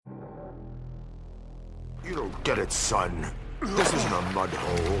You don't get it, son. This isn't a mud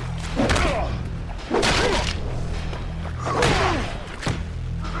hole.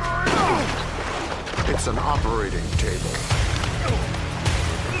 It's an operating table.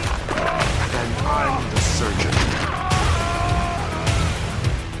 And I'm the surgeon.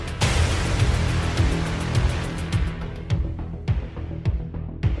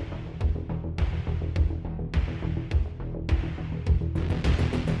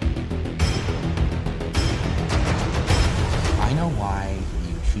 I know why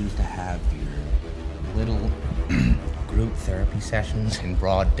you choose to have your little group therapy sessions in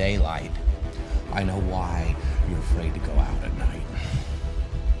broad daylight. I know why you're afraid to go out at night.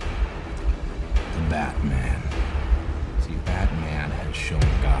 The Batman. See, Batman has shown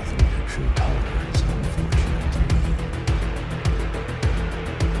Gotham their true colors, unfortunately.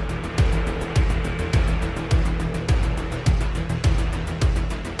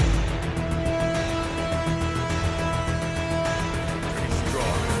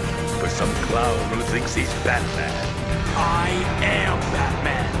 For some clown who thinks he's Batman. I am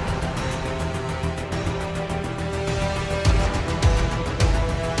Batman.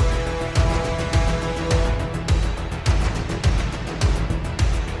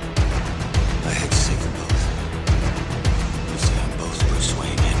 I had to save them both. You see, I'm both Bruce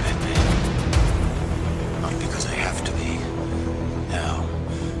Wayne and Batman. Not because I have to be. No.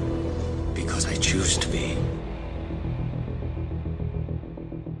 Because I choose to be.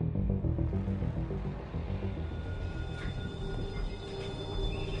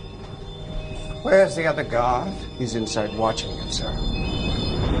 Where's the other guard? He's inside watching you, sir.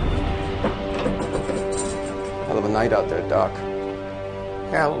 Hell of a night out there, Doc.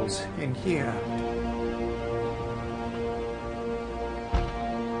 Hell's in here.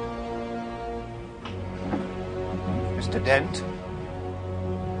 Mr. Dent?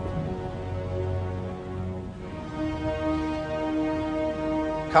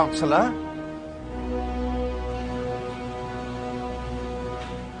 Counselor?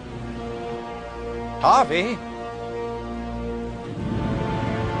 Harvey?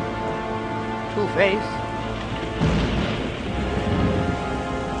 Two-Face?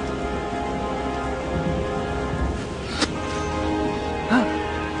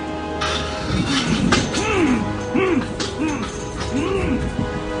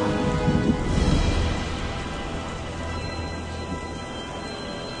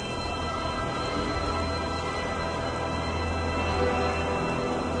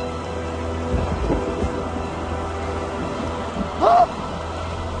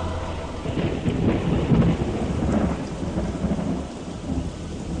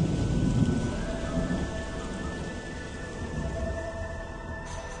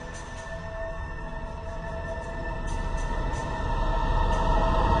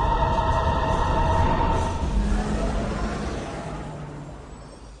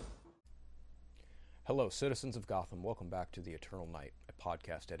 Hello, citizens of Gotham. Welcome back to The Eternal Night, a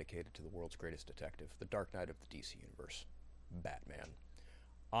podcast dedicated to the world's greatest detective, the Dark Knight of the DC Universe, Batman.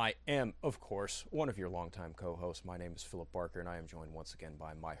 I am, of course, one of your longtime co-hosts. My name is Philip Barker, and I am joined once again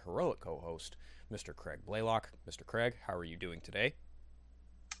by my heroic co-host, Mr. Craig Blaylock. Mr. Craig, how are you doing today?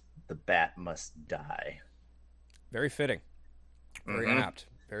 The Bat must die. Very fitting. Very apt.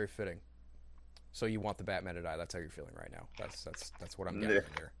 Very fitting. So you want the Batman to die. That's how you're feeling right now. That's what I'm getting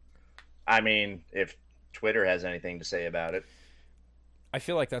here. I mean, if Twitter has anything to say about it. I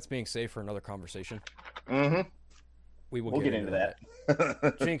feel like that's being saved for another conversation. Mm-hmm. We'll get into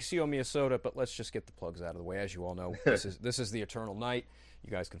that. Jinx, you owe me a soda, but let's just get the plugs out of the way. As you all know, this is The Eternal Night. You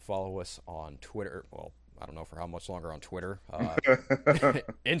guys can follow us on Twitter. Well, I don't know for how much longer on Twitter.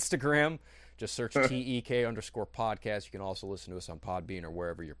 Instagram. Just search TEK_podcast. You can also listen to us on Podbean or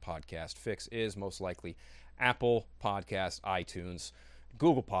wherever your podcast fix is. Most likely Apple Podcast, iTunes,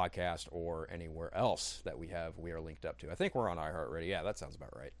 Google Podcast, or anywhere else that we are linked up to. I think we're on iHeartRadio. Yeah, that sounds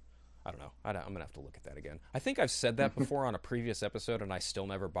about right. I don't know. I'm going to have to look at that again. I think I've said that before on a previous episode, and I still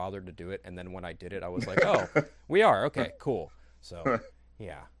never bothered to do it. And then when I did it, I was like, oh, we are. Okay, cool. So,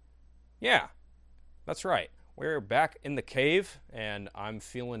 yeah. Yeah, that's right. We're back in the cave, and I'm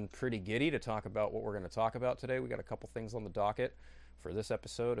feeling pretty giddy to talk about what we're going to talk about today. We got a couple things on the docket for this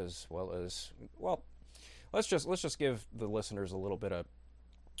episode, as well as, well, let's just give the listeners a little bit of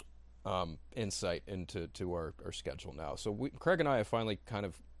insight into our schedule now. So Craig and I have finally kind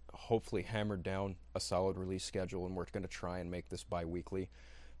of hopefully hammered down a solid release schedule, and we're going to try and make this bi-weekly,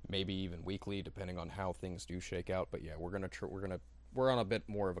 maybe even weekly, depending on how things do shake out. But yeah, we're on a bit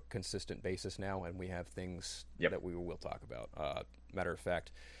more of a consistent basis now, and we have things that we will talk about. Matter of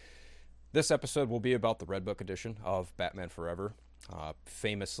fact, this episode will be about the Red Book edition of Batman Forever.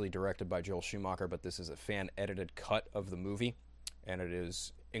 famously directed by Joel Schumacher, but this is a fan-edited cut of the movie, and it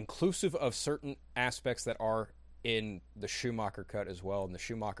is inclusive of certain aspects that are in the Schumacher cut as well. And the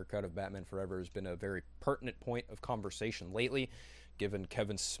Schumacher cut of Batman Forever has been a very pertinent point of conversation lately, given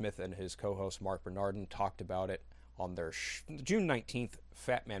Kevin Smith and his co-host Mark Bernardin talked about it on their June 19th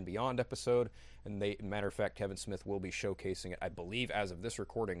Fat Man Beyond episode. And matter of fact, Kevin Smith will be showcasing it, I believe, as of this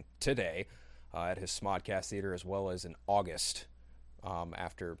recording today, at his Smodcast Theater, as well as in August,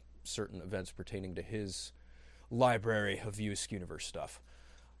 after certain events pertaining to his library of View Askew-Universe stuff.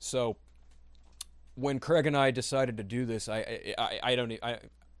 So when Craig and I decided to do this, I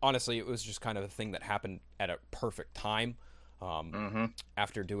honestly, it was just kind of a thing that happened at a perfect time.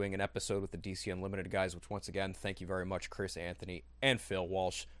 After doing an episode with the DC Unlimited guys, which once again, thank you very much, Chris Anthony and Phil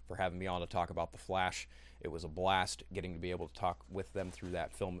Walsh, for having me on to talk about The Flash. It was a blast getting to be able to talk with them through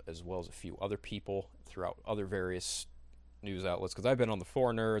that film, as well as a few other people throughout other various news outlets, because I've been on the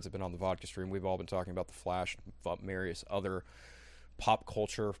Four Nerds, I've been on the Vodka Stream, we've all been talking about The Flash, various other pop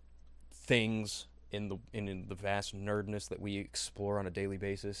culture things in the vast nerdness that we explore on a daily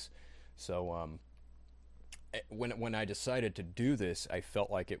basis. So when I decided to do this, I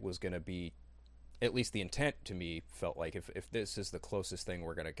felt like it was going to be, at least the intent to me felt like, if this is the closest thing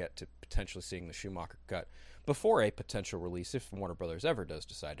we're going to get to potentially seeing the Schumacher cut before a potential release, if Warner Brothers ever does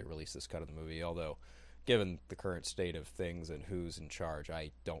decide to release this cut of the movie, although given the current state of things and who's in charge,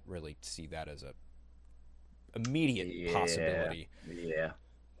 I don't really see that as a immediate possibility. Yeah.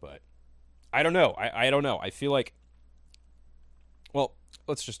 But I don't know. I don't know. I feel like, well,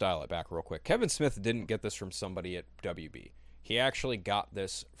 let's just dial it back real quick. Kevin Smith didn't get this from somebody at WB. He actually got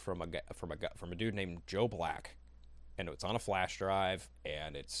this from a dude named Joe Black, and it's on a flash drive,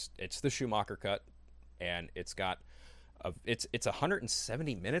 and it's the Schumacher cut, and it's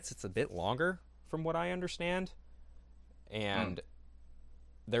 170 minutes. It's a bit longer from what I understand, and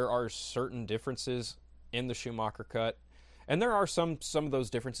there are certain differences in the Schumacher cut. And there are some of those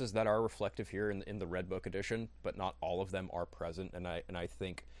differences that are reflective here in the Red Book edition, but not all of them are present. And I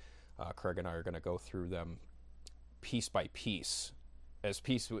think Craig and I are going to go through them piece by piece, as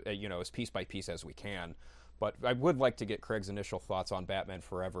piece by piece as we can. But I would like to get Craig's initial thoughts on Batman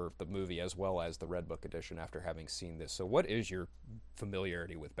Forever, the movie, as well as the Red Book edition after having seen this. So what is your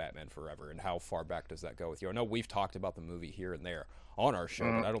familiarity with Batman Forever, and how far back does that go with you? I know we've talked about the movie here and there on our show,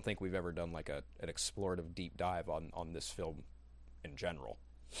 but I don't think we've ever done like an explorative deep dive on this film in general.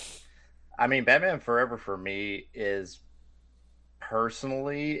 I mean, Batman Forever for me is,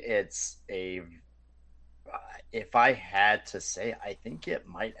 personally, it's if I had to say, I think it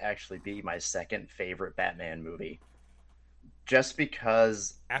might actually be my second favorite Batman movie, just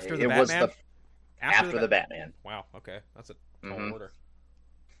because after the Batman? After the Batman. Wow. Okay, that's a tall order.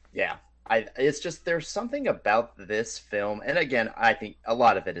 Yeah. It's just, there's something about this film, and again, I think a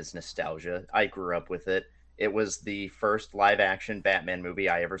lot of it is nostalgia. I grew up with it. It was the first live-action Batman movie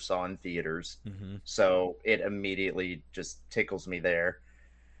I ever saw in theaters, so it immediately just tickles me there.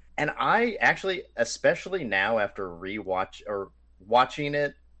 And I actually, especially now after watching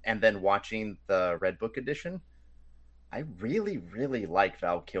it and then watching the Red Book edition, I really, really like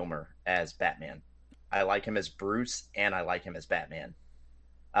Val Kilmer as Batman. I like him as Bruce, and I like him as Batman.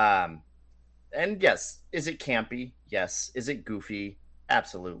 And yes, is it campy? Yes. Is it goofy?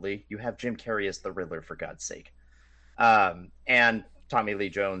 Absolutely. You have Jim Carrey as the Riddler, for God's sake. And Tommy Lee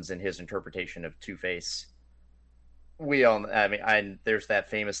Jones and his interpretation of Two-Face. There's that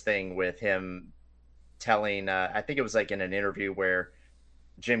famous thing with him telling, I think it was like in an interview where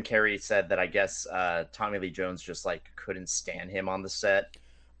Jim Carrey said that I guess Tommy Lee Jones just like couldn't stand him on the set.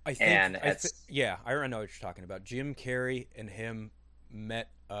 I know what you're talking about. Jim Carrey and him met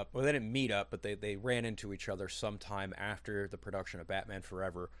up. Well, they didn't meet up, but they ran into each other sometime after the production of Batman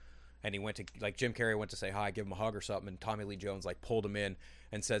Forever. And he went to, like, Jim Carrey went to say hi, give him a hug or something, and Tommy Lee Jones, like, pulled him in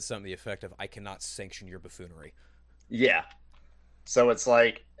and said something to the effect of, "I cannot sanction your buffoonery." Yeah. So it's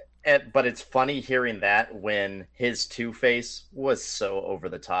like, but it's funny hearing that when his Two-Face was so over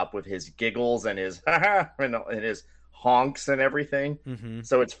the top with his giggles and his and his honks and everything. Mm-hmm.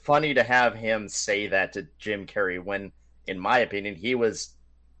 So it's funny to have him say that to Jim Carrey when, in my opinion, he was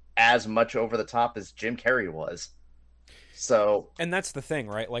as much over the top as Jim Carrey was. So, and that's the thing,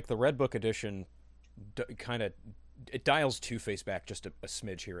 right? Like the Red Book edition kind of, it dials Two-Face back just a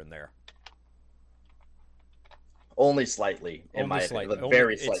smidge here and there. Only slightly, in my opinion,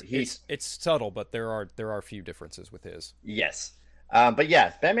 very slightly. It's subtle, but there are a few differences with his. Yes. But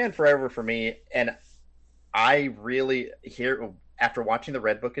yeah, Batman Forever for me, and I really, after watching the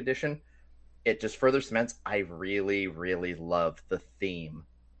Red Book edition, it just further cements, I really, really love the theme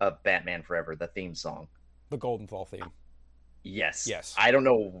of Batman Forever, the theme song. The Goldenthal theme. Yes. Yes. I don't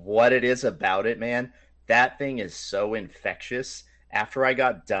know what it is about it, man. That thing is so infectious. After I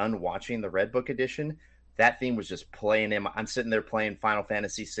got done watching the Red Book edition, that theme was just playing in my, I'm sitting there playing Final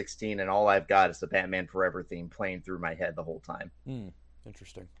Fantasy 16 and all I've got is the Batman Forever theme playing through my head the whole time.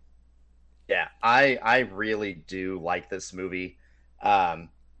 Interesting. Yeah, I really do like this movie.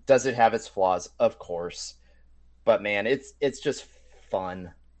 Does it have its flaws? Of course. But man, it's just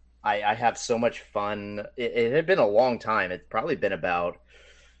fun. I have so much fun. It had been a long time. It's probably been about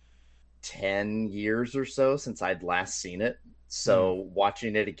 10 years or so since I'd last seen it. So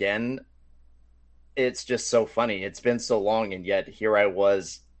watching it again, it's just so funny. It's been so long, and yet here I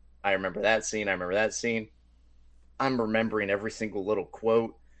was. I remember that scene. I remember that scene. I'm remembering every single little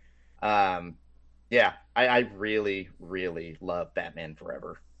quote. Yeah, I really, really love Batman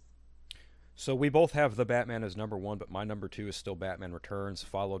Forever. So we both have The Batman as number 1, but my number 2 is still Batman Returns,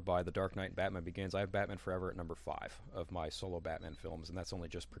 followed by The Dark Knight and Batman Begins. I have Batman Forever at number 5 of my solo Batman films, and that's only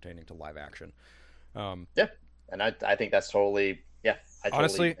just pertaining to live action. Yeah, and I think that's totally, yeah. I totally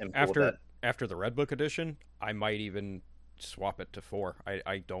honestly, am cool with that. after the Red Book edition, I might even swap it to 4.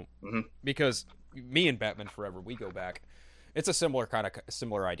 I don't, because me and Batman Forever, we go back. It's a similar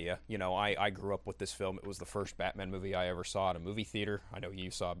idea. You know, I grew up with this film. It was the first Batman movie I ever saw in a movie theater. I know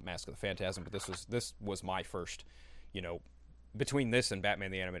you saw Mask of the Phantasm, but this was my first, you know, between this and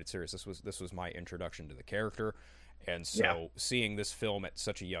Batman the Animated Series, this was my introduction to the character. And so seeing this film at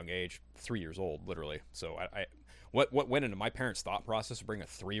such a young age, 3 years old, literally. So what went into my parents' thought process to bring a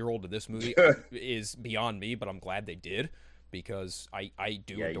 3-year-old to this movie is beyond me, but I'm glad they did. Because I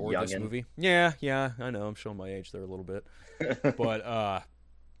do adore this movie. Yeah, I know. I'm showing my age there a little bit. But,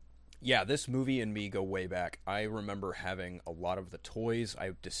 yeah, this movie and me go way back. I remember having a lot of the toys.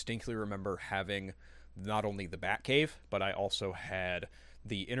 I distinctly remember having not only the Batcave, but I also had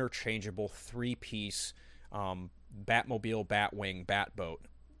the interchangeable 3-piece Batmobile, Batwing, Batboat.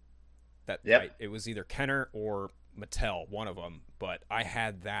 It was either Kenner or Mattel, one of them, but I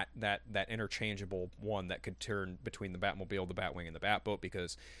had that interchangeable one that could turn between the Batmobile, the Batwing, and the Batboat,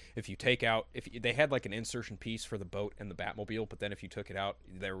 because if they had like an insertion piece for the boat and the Batmobile, but then if you took it out,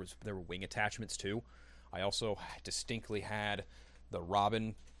 there were wing attachments too. I also distinctly had the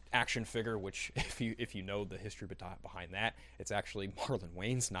Robin action figure, which if you know the history behind that, it's actually Marlon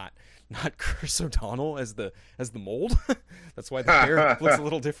Wayans, not Chris O'Donnell as the mold. That's why the hair looks a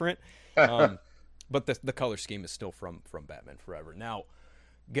little different. But the color scheme is still from Batman Forever. Now,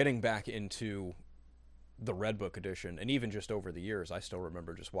 getting back into the Red Book edition, and even just over the years, I still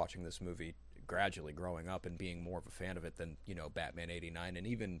remember just watching this movie gradually growing up and being more of a fan of it than, you know, Batman 89. And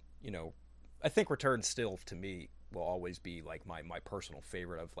even, you know, I think Returns still, to me, will always be like my personal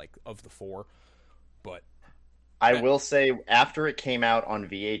favorite of the 4. But I will say, after it came out on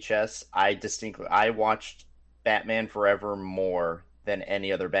VHS, I watched Batman Forever more than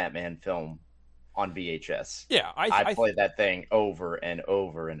any other Batman film on VHS. Yeah, I played that thing over and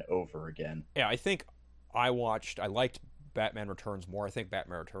over and over again. Yeah, I think I liked Batman Returns more. I think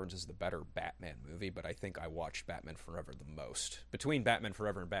Batman Returns is the better Batman movie, but I think I watched Batman Forever the most. Between Batman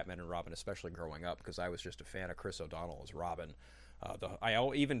Forever and Batman and Robin, especially growing up, because I was just a fan of Chris O'Donnell as Robin.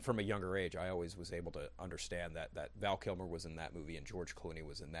 Even from a younger age, I always was able to understand that Val Kilmer was in that movie and George Clooney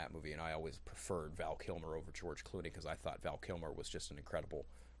was in that movie, and I always preferred Val Kilmer over George Clooney because I thought Val Kilmer was just an incredible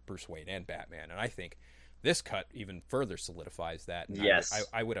Bruce Wayne and Batman. And I think this cut even further solidifies that. And yes.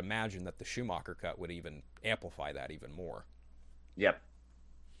 I would imagine that the Schumacher cut would even amplify that even more. Yep.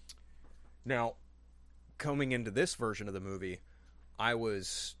 Now, coming into this version of the movie, I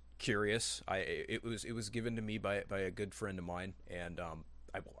was curious. It was given to me by a good friend of mine, and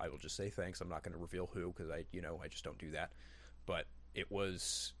I will just say thanks. I'm not going to reveal who, because I just don't do that. But it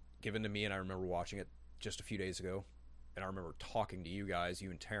was given to me, and I remember watching it just a few days ago, and I remember talking to you guys,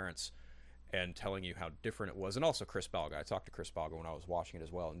 you and Terrence, and telling you how different it was, and also Chris Balga. I talked to Chris Balga when I was watching it as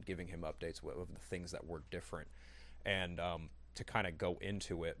well, and giving him updates of the things that were different. And to kind of go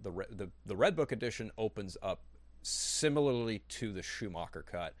into it, the Red Book edition opens up similarly to the Schumacher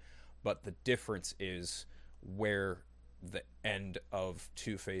cut, but the difference is where the end of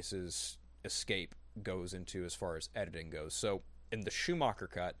Two-Face's escape goes into as far as editing goes. So in the Schumacher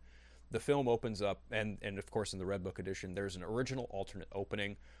cut, the film opens up, and of course in the Red Book edition, there's an original alternate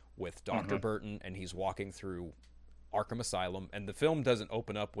opening with Dr. Burton, and he's walking through Arkham Asylum, and the film doesn't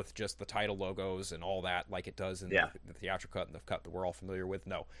open up with just the title logos and all that like it does in the theatrical cut and the cut that we're all familiar with.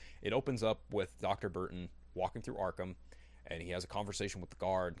 No, it opens up with Dr. Burton walking through Arkham, and he has a conversation with the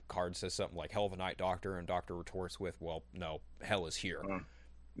guard. Guard says something like, "Hell of a night, Doctor," and Doctor retorts with, "Well, no, hell is here."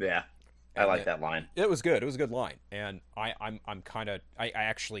 Yeah. I like that line. It was good. It was a good line. And I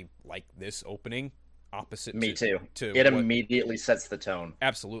actually like this opening opposite. Me too. To it immediately sets the tone.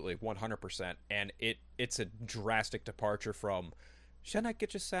 Absolutely, 100%, and it's a drastic departure from. Can I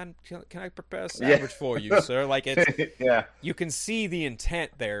get you Can I prepare a sandwich for you, sir? Like it's yeah. You can see the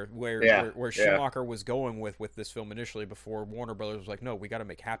intent there, where Schumacher was going with this film initially. Before Warner Brothers was like, no, we got to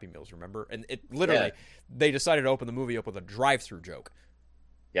make Happy Meals, remember? And it literally they decided to open the movie up with a drive-through joke.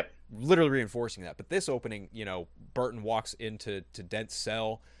 Yep. Literally reinforcing that. But this opening, Burton walks into Dent's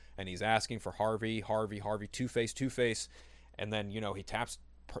cell and he's asking for Harvey, Two-Face, and then he taps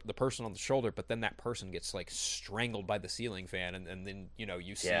the person on the shoulder, but then that person gets like strangled by the ceiling fan, and then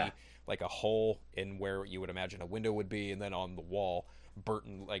you see like a hole in where you would imagine a window would be, and then on the wall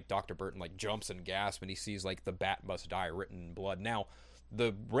Dr. Burton jumps and gasps, and he sees like the bat must die written in blood. Now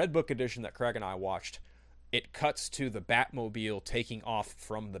the Red Book edition that Craig and I watched, it cuts to the Batmobile taking off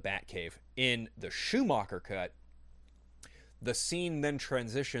from the Batcave. In the Schumacher cut, the scene then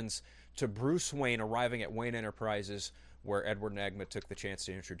transitions to Bruce Wayne arriving at Wayne Enterprises, where Edward Nygma took the chance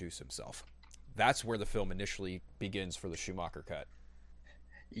to introduce himself. That's where the film initially begins for the Schumacher cut.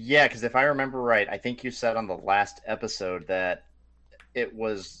 Yeah, because if I remember right, I think you said on the last episode that it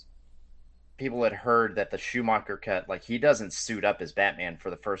was people had heard that the Schumacher cut, he doesn't suit up as Batman for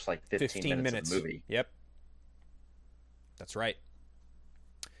the first 15 minutes of the movie. Yep. That's right.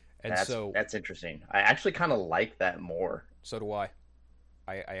 And that's interesting. I actually kind of like that more. So do I.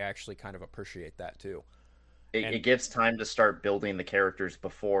 I actually kind of appreciate that too. It gives time to start building the characters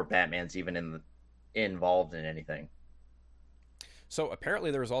before Batman's even involved in anything. So apparently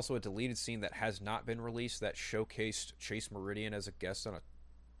there was also a deleted scene that has not been released that showcased Chase Meridian as a guest on a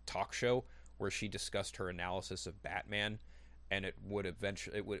talk show where she discussed her analysis of Batman, and it would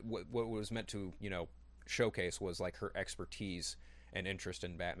eventually what was meant to showcase was her expertise and interest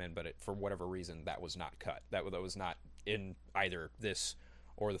in Batman, but for whatever reason that was not cut. That was not in either this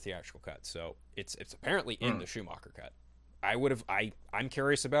or the theatrical cut. So it's apparently in the Schumacher cut. I'm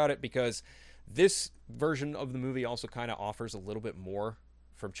curious about it because this version of the movie also kind of offers a little bit more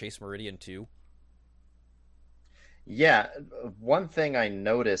from Chase Meridian too. Yeah, one thing I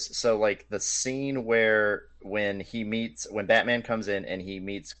noticed, so the scene when Batman comes in and he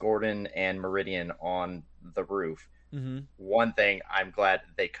meets Gordon and Meridian on the roof. Mm-hmm. One thing I'm glad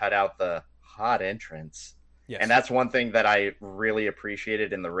they cut out the hot entrance. Yes. And that's one thing that I really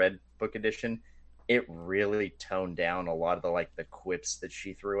appreciated in the Red Book edition. It really toned down a lot of the quips that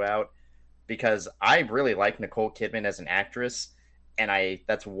she threw out, because I really like Nicole Kidman as an actress, and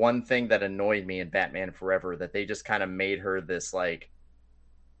that's one thing that annoyed me in Batman Forever, that they just kind of made her this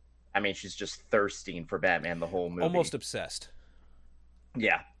she's just thirsting for Batman the whole movie. Almost obsessed.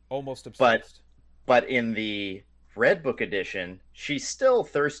 Yeah. Almost obsessed. But in the Red Book edition, she's still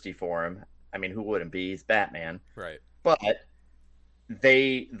thirsty for him. I mean, who wouldn't be? He's Batman. Right. But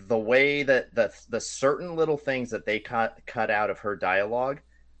the way that the certain little things that they cut out of her dialogue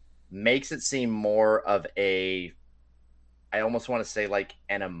makes it seem more of I almost want to say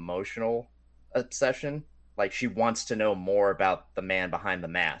an emotional obsession. She wants to know more about the man behind the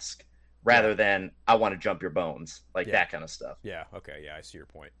mask rather than I want to jump your bones, that kind of stuff. Yeah. Okay. Yeah, I see your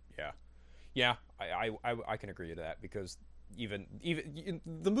point. Yeah. Yeah. I can agree to that, because even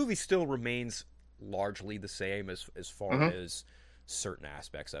the movie still remains largely the same as far as certain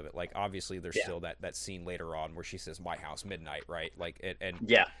aspects of it. Obviously there's still that scene later on where she says "my house midnight," right?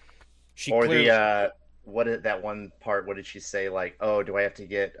 She or clearly... that one part, what did she say, oh, do I have to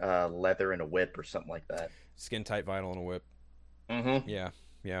get leather and a whip or something like that? Skin tight vinyl and a whip. Mm-hmm.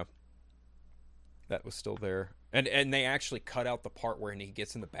 Yeah that was still there, and they actually cut out the part where he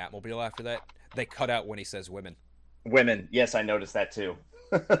gets in the Batmobile after that. They cut out when he says women. Yes, I noticed that too.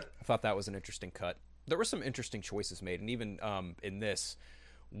 I thought that was an interesting cut. There were some interesting choices made, and even in this,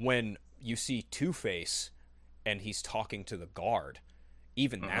 when you see Two-Face and he's talking to the guard,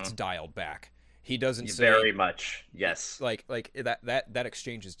 even that's dialed back. He doesn't say very much. Yes, that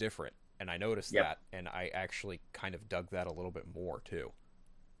exchange is different, and I noticed that, and I actually kind of dug that a little bit more too.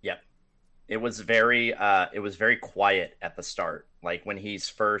 Yep, it was very quiet at the start. When he's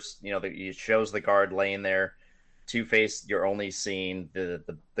first, he shows the guard laying there. Two-Face, you're only seeing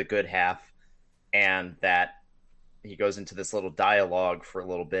the good half, and that he goes into this little dialogue for a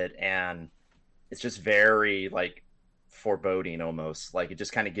little bit, and it's just very foreboding almost. It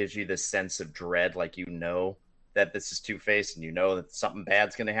just kind of gives you this sense of dread, that this is Two-Face, and that something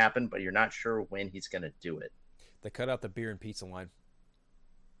bad's going to happen, but you're not sure when he's going to do it. They cut out the beer and pizza line.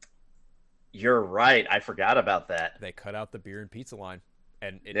 You're right. I forgot about that. They cut out the beer and pizza line,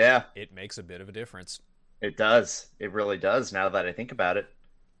 and it makes a bit of a difference. It does. It really does, now that I think about it.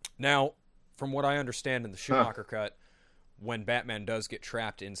 Now, from what I understand in the Schumacher cut, when Batman does get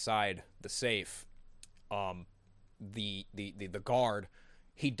trapped inside the safe, the guard,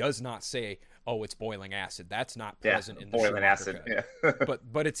 he does not say, "Oh, it's boiling acid." That's not present in the boiling Schumacher acid. cut. Yeah.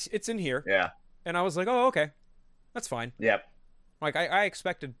 but it's in here. Yeah. And I was like, "Oh, okay, that's fine." Yep. Like I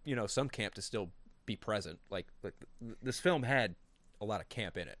expected, some camp to still be present. Like this film had a lot of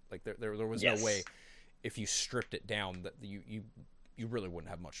camp in it. Like there was no way, if you stripped it down, that you really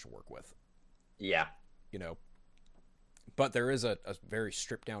wouldn't have much to work with. Yeah. But there is a very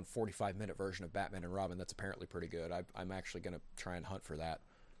stripped down 45-minute version of Batman and Robin that's apparently pretty good. I'm actually going to try and hunt for that.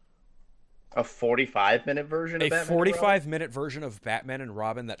 A 45-minute version of Batman? A 45-minute version of Batman and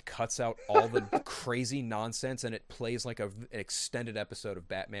Robin that cuts out all the crazy nonsense and it plays like an extended episode of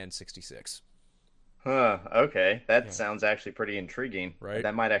Batman 66. Huh, okay. That sounds actually pretty intriguing. Right.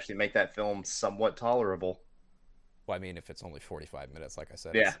 That might actually make that film somewhat tolerable. Well, I mean, if it's only 45 minutes, like I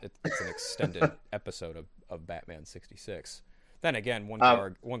said, Yeah. it's an extended episode of Batman 66. Then again,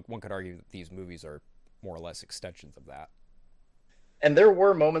 one could argue that these movies are more or less extensions of that. And there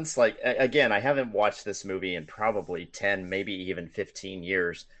were moments like, again, I haven't watched this movie in probably 10, maybe even 15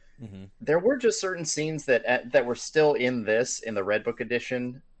 years. Mm-hmm. There were just certain scenes that were still in the Red Book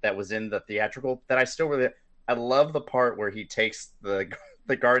edition that was in the theatrical that I still really. I love the part where he takes the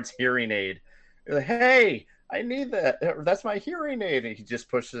guard's hearing aid. He's like, "Hey, I need that. That's my hearing aid," and he just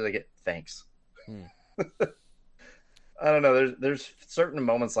pushes it. Like, "Thanks." I don't know. There's certain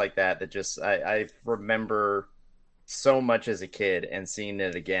moments like that just I remember so much as a kid, and seeing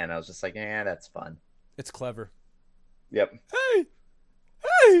it again, I was just like, "Yeah, that's fun." It's clever. Yep. Hey,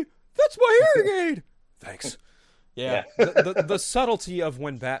 that's my hearing aid. Thanks. Yeah. The subtlety of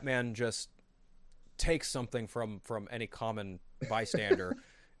when Batman just takes something from any common bystander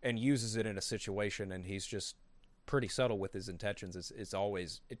and uses it in a situation, and he's just pretty subtle with his intentions. It's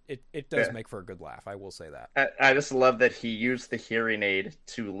always it does make for a good laugh. I will say that. I just love that he used the hearing aid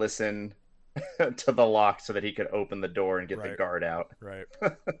to listen to the lock so that he could open the door and get the guard out. Right.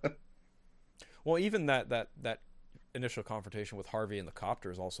 Well, even that initial confrontation with Harvey in the copter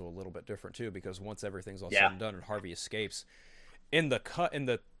is also a little bit different too, because once everything's all said and done and Harvey escapes, in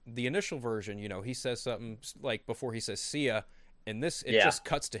the initial version, he says something like before he says "see ya," and this just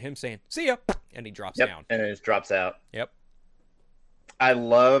cuts to him saying "see ya," and he drops down, and it just drops out. Yep. I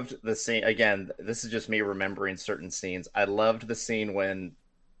loved the scene. Again, this is just me remembering certain scenes. I loved the scene when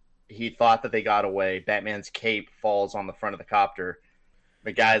he thought that they got away. Batman's cape falls on the front of the copter.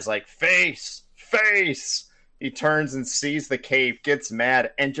 The guy's like, "Face! Face!" He turns and sees the cape, gets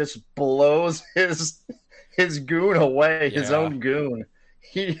mad, and just blows his goon away, his own goon.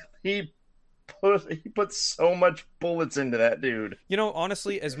 He put so much bullets into that dude.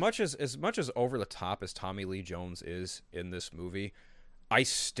 Honestly, as much as over the top as Tommy Lee Jones is in this movie, I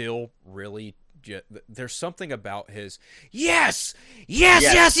still really there's something about his yes, oh,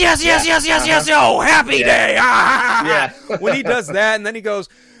 happy day. Yeah. When he does that, and then he goes,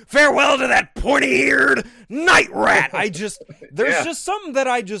 "Farewell to that pointy-eared night rat." There's just something that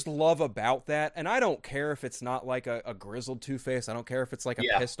I just love about that, and I don't care if it's not like a grizzled Two-Face. I don't care if it's like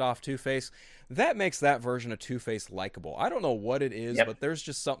a pissed-off Two-Face. That makes that version of Two-Face likable. I don't know what it is, but there's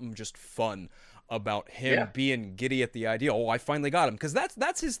just something just fun about him being giddy at the idea, "Oh, I finally got him," because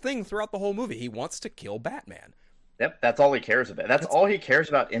that's his thing throughout the whole movie. He wants to kill Batman. Yep, that's all he cares about. That's all he cares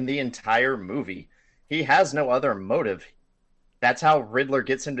about in the entire movie. He has no other motive. That's how Riddler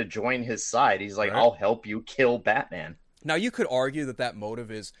gets him to join his side. He's like, "I'll help you kill Batman." Now, you could argue that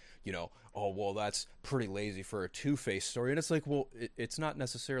motive is, "Oh, well, that's pretty lazy for a Two-Face story." And it's like, well, it's not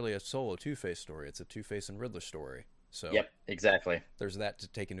necessarily a solo Two-Face story. It's a Two-Face and Riddler story. So yep, exactly. There's that to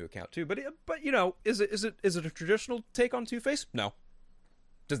take into account too. But is it a traditional take on Two-Face? No.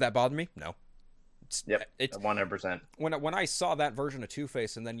 Does that bother me? No. It's 100%. When I saw that version of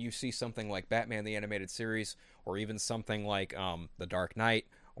Two-Face, and then you see something like Batman the Animated Series, or even something like The Dark Knight,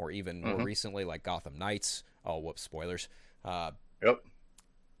 or even more recently like Gotham Knights. Oh, whoops, spoilers. Yeah,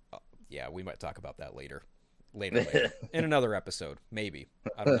 we might talk about that later in another episode, maybe.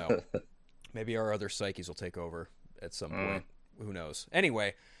 I don't know. Maybe our other psyches will take over at some point. Who knows?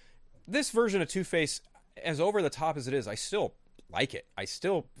 Anyway, this version of Two-Face, as over the top as it is, I still like it. I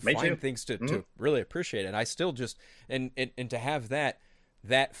still find things to really appreciate it. And I still just and to have that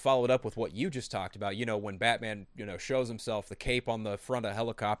followed up with what you just talked about, when Batman, shows himself, the cape on the front of a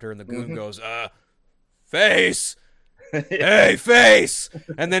helicopter, and the goon goes, "Face! Hey, Face!"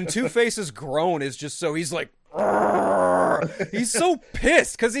 And then Two-Face's groan is just so, he's like, he's so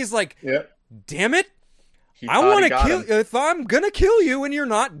pissed, because he's like, "Damn it! I want to kill you. If I'm gonna kill you, and you're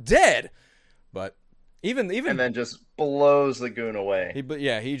not dead." But even and then just blows the goon away. He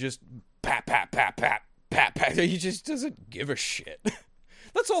just pat. He just doesn't give a shit.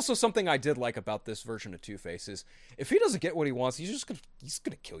 That's also something I did like about this version of Two-Face is if he doesn't get what he wants, he's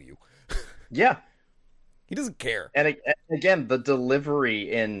gonna kill you. Yeah. He doesn't care. And again, the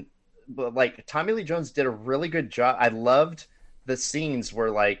delivery in, like, Tommy Lee Jones did a really good job. I loved the scenes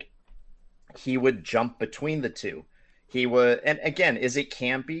where, like, he would jump between the two. He would, and again, is it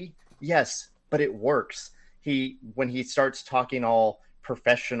campy? Yes, but it works. When he starts talking all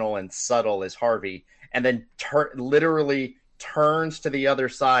professional and subtle as Harvey, and then literally turns to the other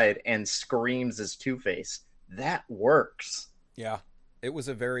side and screams as Two-Face, that works. Yeah, it was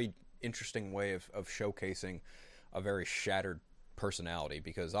a very interesting way of showcasing a very shattered personality,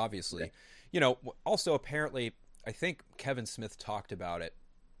 because obviously, also apparently, I think Kevin Smith talked about it.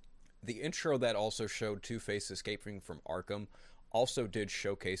 The intro that also showed Two-Face escaping from Arkham also did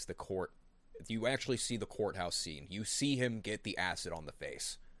showcase the court. You actually see the courthouse scene. You see him get the acid on the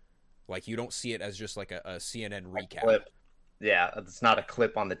face. Like, you don't see it as just like a CNN recap. Clip. Yeah, it's not a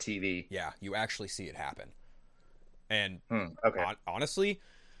clip on the TV. Yeah, you actually see it happen. And okay. Honestly,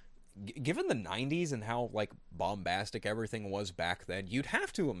 given the 90s and how, like, bombastic everything was back then, you'd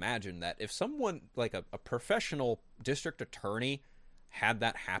have to imagine that if someone, like a professional district attorney, had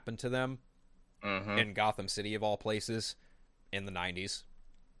that happen to them in Gotham City, of all places, in the 90s,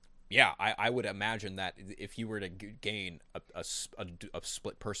 yeah, I would imagine that if you were to gain a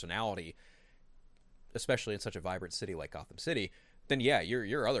split personality, especially in such a vibrant city like Gotham City, then yeah,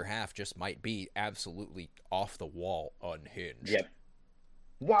 your other half just might be absolutely off the wall, unhinged. Yep.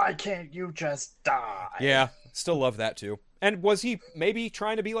 Why can't you just die? Yeah, still love that too. And was he maybe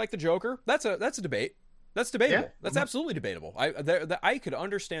trying to be like the Joker? That's a debate. That's debatable. Yeah. That's absolutely debatable. I could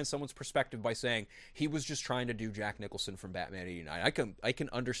understand someone's perspective by saying he was just trying to do Jack Nicholson from Batman '89. I can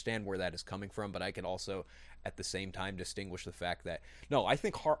understand where that is coming from, but I can also, at the same time, distinguish the fact that no, I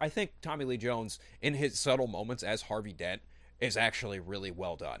think Tommy Lee Jones, in his subtle moments as Harvey Dent, is actually really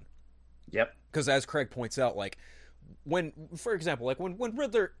well done. Yep. Because as Craig points out, like when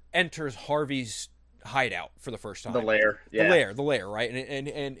Riddler enters Harvey's hideout for the first time, the lair, right,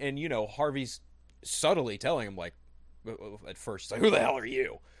 and Harvey's subtly telling him, like, at first, like, who the hell are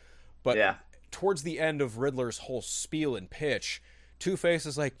you? But towards the end of Riddler's whole spiel and pitch, Two-Face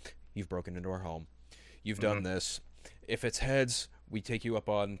is like, you've broken into our home. You've done this. If it's heads, we take you up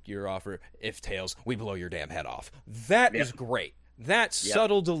on your offer. If tails, we blow your damn head off. That is great. That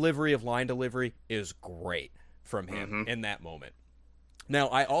subtle delivery of line delivery is great from him in that moment. Now,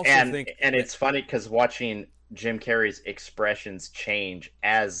 I also think... And it's funny because watching Jim Carrey's expressions change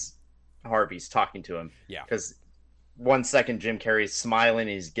as Harvey's talking to him. Yeah. Because 1 second Jim Carrey's smiling,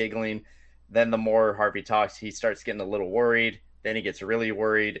 he's giggling. Then the more Harvey talks, he starts getting a little worried. Then he gets really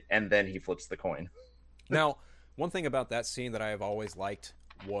worried, and then he flips the coin. Now, one thing about that scene that I have always liked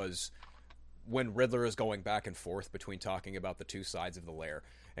was when Riddler is going back and forth between talking about the two sides of the lair.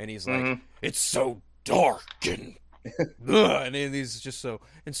 And he's like, it's so dark and... and he's just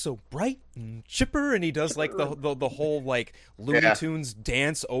so bright and chipper, and he does like the whole like Looney Tunes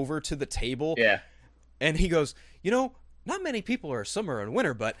dance over to the table, and he goes, not many people are summer and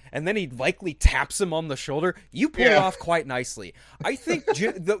winter, but, and then he likely taps him on the shoulder. You pull it off quite nicely. I think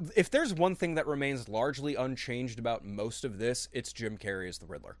if there's one thing that remains largely unchanged about most of this, it's Jim Carrey as the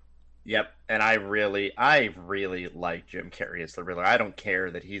Riddler. Yep, and I really like Jim Carrey as the Riddler. I don't care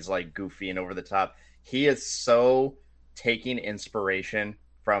that he's like goofy and over the top. He is so taking inspiration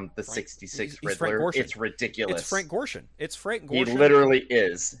from the 66 Riddler. It's ridiculous. It's Frank Gorshin. He literally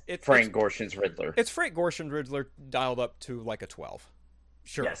is Frank Gorshin's Riddler. It's Frank Gorshin's Riddler dialed up to like a 12.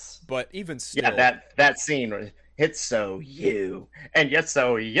 Sure. Yes. But even still... Yeah, that scene, it's so you, and yet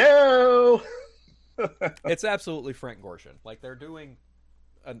so you. It's absolutely Frank Gorshin. Like, they're doing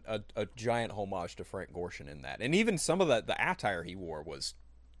a giant homage to Frank Gorshin in that. And even some of the attire he wore was...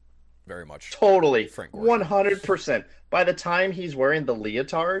 very much totally 100%. By the time he's wearing the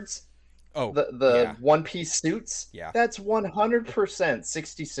leotards, the one-piece suits, that's 100%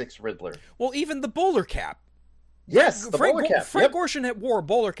 66 Riddler. Well, even the bowler cap. Yes, the bowler cap. Frank Gorshin wore a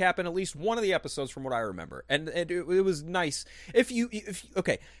bowler cap in at least one of the episodes, from what I remember, and it was nice. If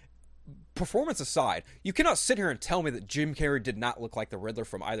performance aside, you cannot sit here and tell me that Jim Carrey did not look like the Riddler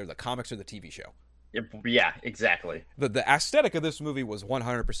from either the comics or the TV show. Yeah, exactly. The aesthetic of this movie was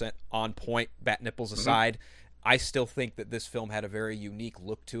 100% on point, bat nipples aside. I still think that this film had a very unique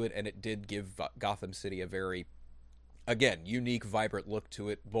look to it, and it did give Gotham City a very, again, unique, vibrant look to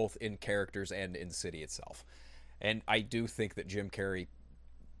it, both in characters and in city itself. And I do think that Jim Carrey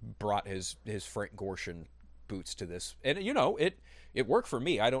brought his Frank Gorshin boots to this. And, it worked for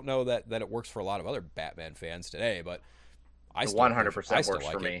me. I don't know that it works for a lot of other Batman fans today, but I still 100% works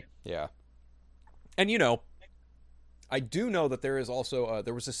for me. Yeah. And, I do know that there is also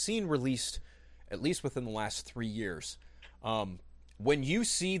there was a scene released, at least within the last 3 years, when you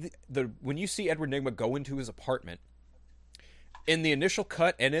see when you see Edward Nygma go into his apartment. In the initial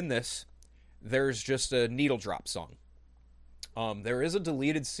cut and in this, there's just a needle drop song. There is a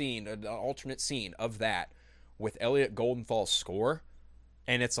deleted scene, an alternate scene of that with Elliot Goldenthal's score,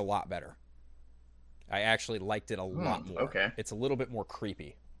 and it's a lot better. I actually liked it a lot more. Okay. It's a little bit more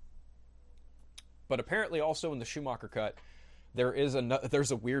creepy. But apparently also in the Schumacher cut, there's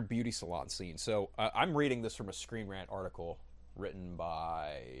a weird beauty salon scene. So I'm reading this from a Screen Rant article written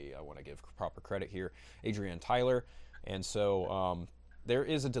by, I want to give proper credit here, Adrienne Tyler. And so there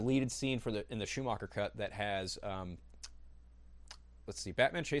is a deleted scene in the Schumacher cut that has, let's see,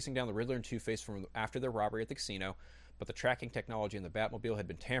 Batman chasing down the Riddler and Two-Face from after their robbery at the casino, but the tracking technology in the Batmobile had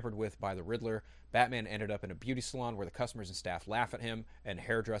been tampered with by the Riddler. Batman ended up in a beauty salon where the customers and staff laugh at him, and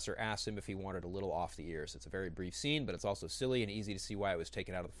hairdresser asks him if he wanted a little off the ears. It's a very brief scene, but it's also silly and easy to see why it was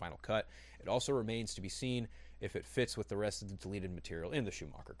taken out of the final cut. It also remains to be seen if it fits with the rest of the deleted material in the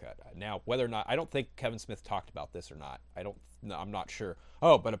Schumacher cut. Now, whether or not, I don't think Kevin Smith talked about this or not. I'm not sure.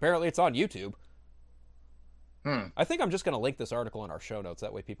 Oh, but apparently it's on YouTube. I think I'm just going to link this article in our show notes.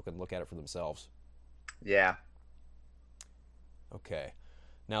 That way people can look at it for themselves. Yeah. Okay.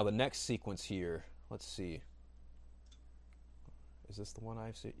 Now the next sequence here, let's see. Is this the one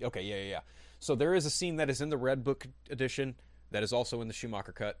I've seen? Okay, yeah. So there is a scene that is in the Red Book edition that is also in the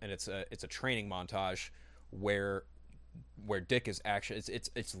Schumacher cut, and it's a training montage where Dick is actually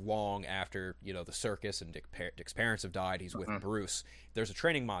it's long after, you know, the circus and Dick's parents have died. He's with Bruce. There's a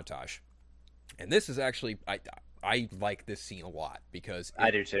training montage, and this is actually I like this scene a lot because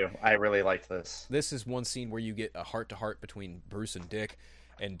I do too. I really liked this. This is one scene where you get a heart-to-heart between Bruce and Dick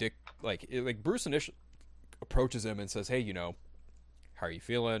like Bruce initially approaches him and says, "Hey, you know, how are you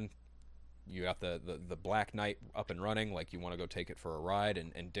feeling? You got the Black Knight up and running, like you want to go take it for a ride,"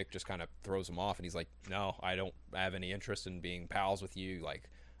 and Dick just kind of throws him off, and he's like, "No, I don't have any interest in being pals with you. Like,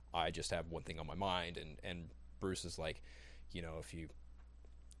 I just have one thing on my mind." And Bruce is like, "You know, if you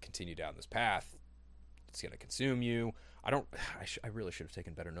continue down this path, it's going to consume you." I really should have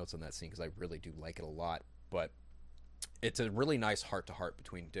taken better notes on that scene because I really do like it a lot, but it's a really nice heart-to-heart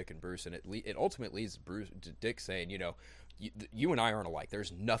between Dick and Bruce, and it ultimately leads to Dick saying, you know, you and I aren't alike.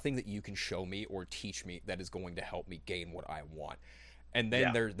 There's nothing that you can show me or teach me that is going to help me gain what I want. And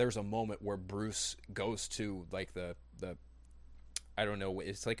then there's a moment where Bruce goes to like the I don't know,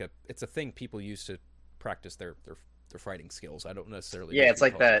 it's a thing people use to practice their fighting skills. I don't necessarily know. It's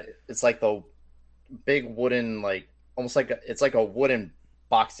like that. It's like the big wooden, like almost like it's like a wooden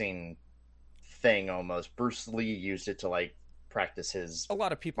boxing thing almost. Bruce Lee used it to like practice his a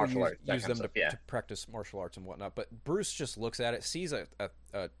lot of people use them to practice martial arts and whatnot, but Bruce just looks at it, sees a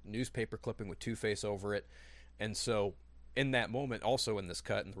newspaper clipping with Two-Face over it, and so in that moment, also in this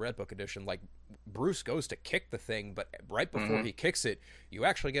cut in the Red Book edition, like Bruce goes to kick the thing, but right before he kicks it, you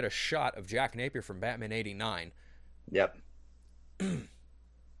actually get a shot of Jack Napier from Batman 89. Yep.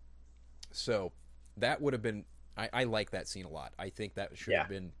 So that would have been I like that scene a lot. I think that should have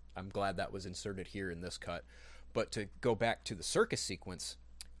been, I'm glad that was inserted here in this cut. But to go back to the circus sequence,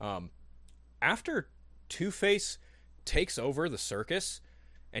 after Two-Face takes over the circus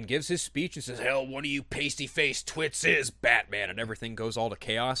and gives his speech and says, "Hell, one of you pasty-faced twits is Batman," and everything goes all to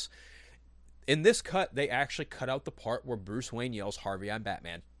chaos, in this cut, they actually cut out the part where Bruce Wayne yells, "Harvey, I'm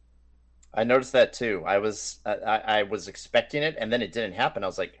Batman." I noticed that too. I was expecting it, and then it didn't happen. I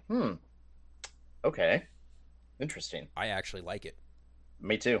was like, okay, interesting. I actually like it.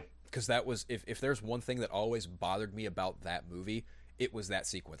 Me too. Because that was, if there's one thing that always bothered me about that movie, it was that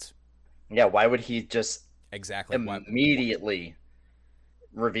sequence. Yeah, why would he just immediately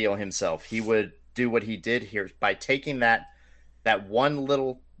reveal himself? He would do what he did here by taking that one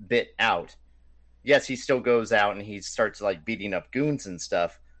little bit out. Yes, he still goes out and he starts like beating up goons and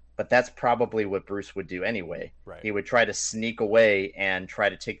stuff, but that's probably what Bruce would do anyway. Right. He would try to sneak away and try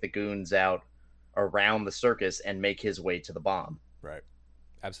to take the goons out around the circus and make his way to the bomb. Right.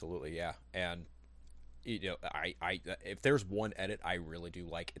 Absolutely, yeah. And you know, I if there's one edit I really do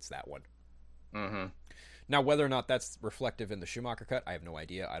like, it's that one. Mm-hmm. Now, whether or not that's reflective in the Schumacher cut, I have no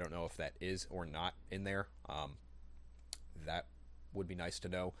idea. I don't know if that is or not in there. That would be nice to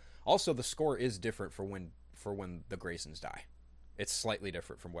know. Also, the score is different for when the Graysons die. It's slightly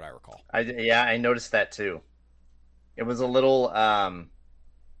different from what I recall. I noticed that too. It was a little. I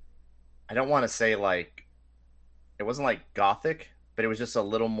don't want to say like. It wasn't like gothic, but it was just a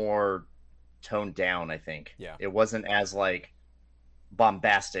little more toned down, I think. Yeah. It wasn't as like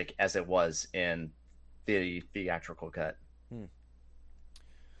bombastic as it was in the theatrical cut.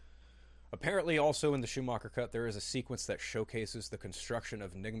 Apparently, also in the Schumacher cut, there is a sequence that showcases the construction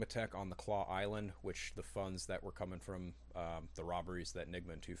of Nigmatech on the Claw Island, which the funds that were coming from the robberies that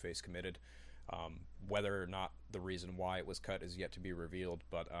Nigma and Two-Face committed. Whether or not the reason why it was cut is yet to be revealed,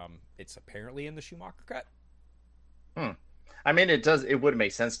 but it's apparently in the Schumacher cut. I mean, it would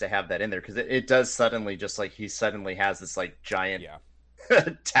make sense to have that in there, because it does suddenly, just like he suddenly has this like giant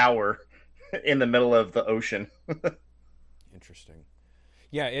tower in the middle of the ocean. Interesting.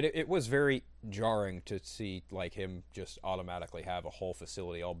 Yeah, it was very jarring to see like him just automatically have a whole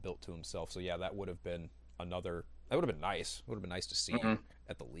facility all built to himself. So yeah, that would have been nice. It would have been nice to see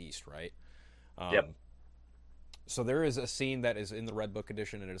at the least, right? Yep. So there is a scene that is in the Red Book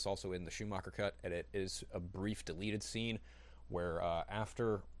edition, and it is also in the Schumacher cut, and it is a brief deleted scene where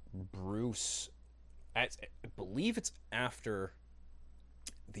after Bruce, I believe it's after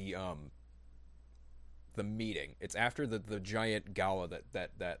the meeting. It's after the giant gala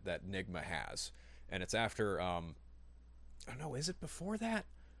that Nigma has, and it's after I don't know. Is it before that?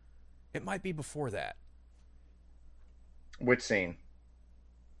 It might be before that. Which scene?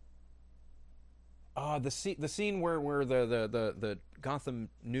 The scene where the Gotham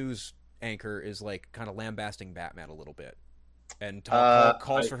news anchor is like kind of lambasting Batman a little bit, and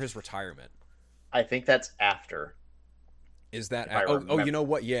calls for his retirement. I think that's after. Is that? Oh, you know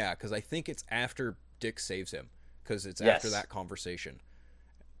what? Yeah, because I think it's after Dick saves him, because it's after that conversation.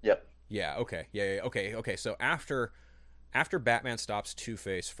 Yep. Yeah. Okay. Yeah. Okay. So after Batman stops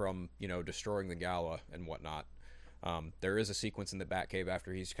Two-Face from destroying the gala and whatnot, there is a sequence in the Batcave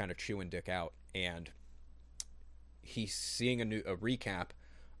after he's kind of chewing Dick out, and he's seeing a recap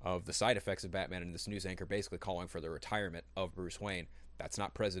of the side effects of Batman, and this news anchor basically calling for the retirement of Bruce Wayne. That's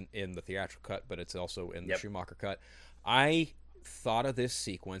not present in the theatrical cut, but it's also in the Schumacher cut. I thought of this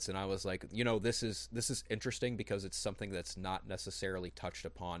sequence, and I was like, this is interesting, because it's something that's not necessarily touched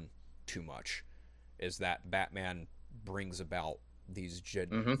upon too much, is that Batman brings about these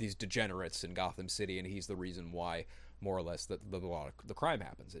degenerates in Gotham City, and he's the reason why, more or less, that the crime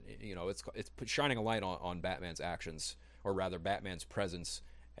happens. It's shining a light on Batman's actions, or rather Batman's presence,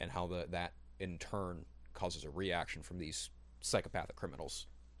 and how that in turn causes a reaction from these psychopathic criminals.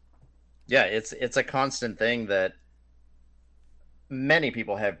 Yeah, it's a constant thing that many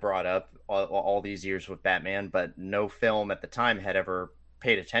people have brought up all these years with Batman, but no film at the time had ever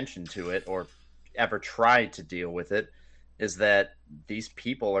paid attention to it or ever tried to deal with it, is that these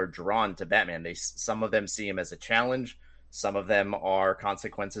people are drawn to Batman. Some of them see him as a challenge. Some of them are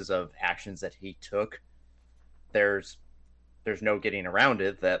consequences of actions that he took. There's no getting around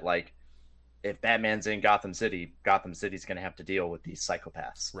it that, like, if Batman's in Gotham City's going to have to deal with these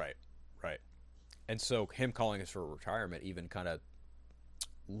psychopaths. Right. And so him calling us for retirement even kind of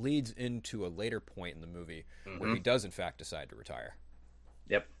leads into a later point in the movie where he does, in fact, decide to retire.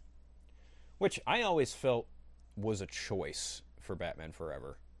 Yep. Which I always felt was a choice for Batman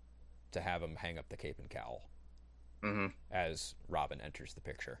Forever, to have him hang up the cape and cowl as Robin enters the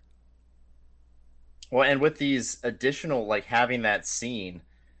picture. Well, and with these additional, like, having that scene,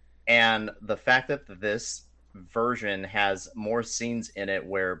 and the fact that this version has more scenes in it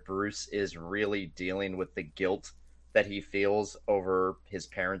where Bruce is really dealing with the guilt that he feels over his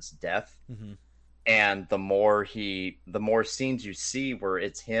parents' death, and the more scenes you see where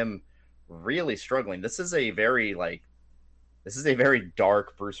it's him really struggling. This is a very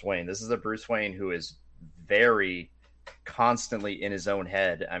dark Bruce Wayne. This is a Bruce Wayne who is very constantly in his own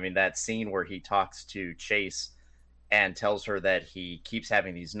head. I mean, that scene where he talks to Chase and tells her that he keeps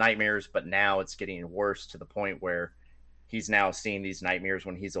having these nightmares, but now it's getting worse to the point where he's now seeing these nightmares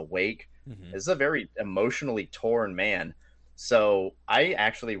when he's awake. This is a very emotionally torn man. So I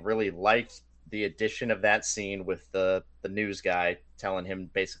actually really liked the addition of that scene with the news guy telling him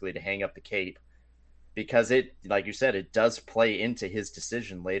basically to hang up the cape, because it, like you said, it does play into his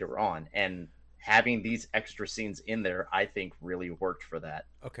decision later on, and having these extra scenes in there, I think, really worked for that.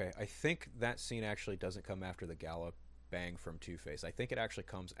 Okay, I think that scene actually doesn't come after the gala bang from Two-Face. I think it actually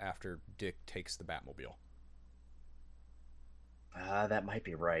comes after Dick takes the Batmobile. That might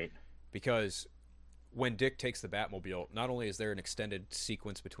be right. Because when Dick takes the Batmobile, not only is there an extended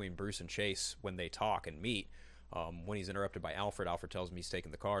sequence between Bruce and Chase when they talk and meet, when he's interrupted by Alfred tells him he's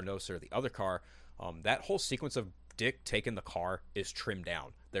taking the car. No, sir, the other car. That whole sequence of Dick taking the car is trimmed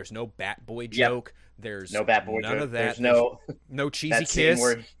down. There's no Batboy joke. There's no Batboy none joke. of that. There's no cheesy kiss.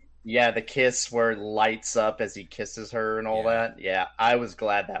 The kiss where it lights up as he kisses her and all that. Yeah, I was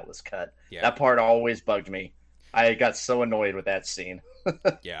glad that was cut. Yeah. That part always bugged me. I got so annoyed with that scene.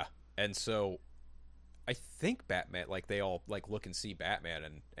 Yeah. And so I think Batman, like, they all like look and see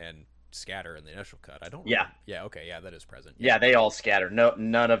Batman, and scatter in the initial cut. I don't. Yeah. Remember. Yeah. Okay. Yeah, that is present. Yeah, they all scatter. No,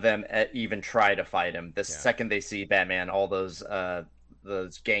 none of them even try to fight him. The second they see Batman, all those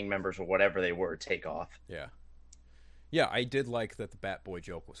gang members or whatever they were take off. Yeah. Yeah, I did like that the Batboy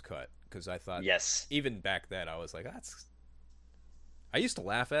joke was cut because I thought, even back then, I was like, that's. I used to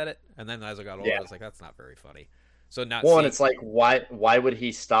laugh at it, and then as I got older, I was like, that's not very funny. So not. Well, and it's like, why would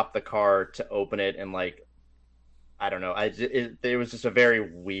he stop the car to open it and like, I don't know. It was just a very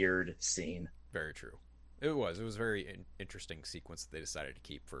weird scene. Very true. It was a very interesting sequence that they decided to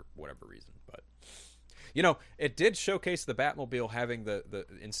keep for whatever reason, but it did showcase the Batmobile having the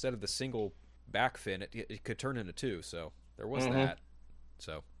instead of the single back fin, it could turn into two. So there was that.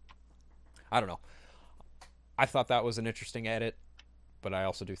 So I don't know. I thought that was an interesting edit, but I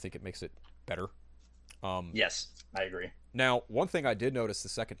also do think it makes it better. Yes, I agree. Now, one thing I did notice the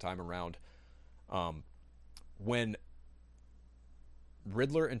second time around, when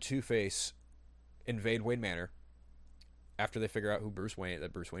Riddler and Two-Face invade Wayne Manor after they figure out that Bruce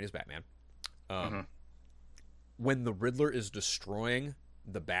Wayne is Batman. When the Riddler is destroying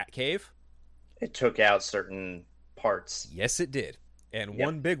the Batcave, it took out certain parts. Yes, it did. And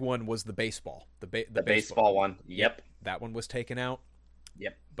one big one was the baseball. The baseball one. Yep. That one was taken out.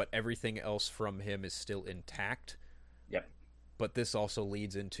 Yep. But everything else from him is still intact. Yep. But this also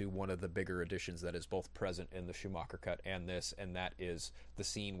leads into one of the bigger additions that is both present in the Schumacher cut and this, and that is the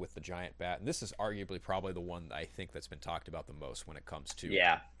scene with the giant bat. And this is arguably probably the one I think that's been talked about the most when it comes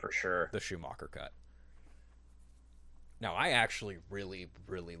to for sure, the Schumacher cut. Now, I actually really,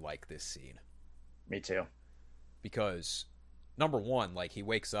 really like this scene. Me too. Because, number one, like, he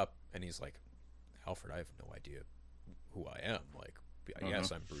wakes up and he's like, Alfred, I have no idea who I am. Like,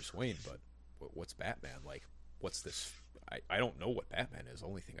 yes, I'm Bruce Wayne, but what's Batman? Like, what's this? I don't know what Batman is. The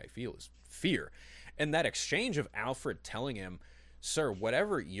only thing I feel is fear. And that exchange of Alfred telling him, sir,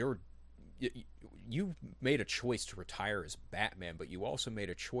 whatever you made a choice to retire as Batman, but you also made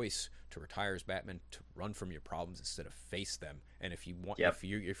a choice to retire as Batman to run from your problems instead of face them. And if you want, if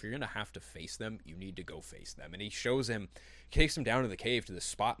you're gonna have to face them, you need to go face them. And he shows him, takes him down to the cave, to the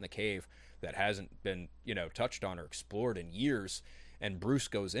spot in the cave that hasn't been touched on or explored in years. And Bruce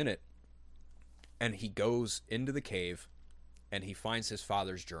goes in it, and he goes into the cave, and he finds his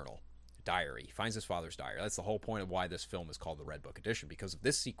father's diary. He finds his father's diary. That's the whole point of why this film is called the Red Book Edition, because of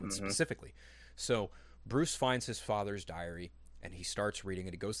this sequence specifically. So Bruce finds his father's diary, and he starts reading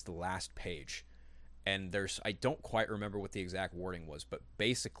it. He goes to the last page, and I don't quite remember what the exact wording was, but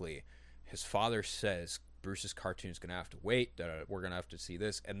basically his father says, Bruce's cartoon's going to have to wait. We're going to have to see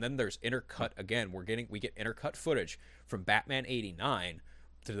this. And then there's intercut again. We get intercut footage from Batman 89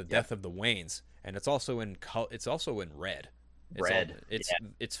 to the death of the Waynes, and it's also in red.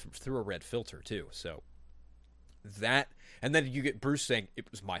 It's through a red filter too. So that, and then you get Bruce saying, it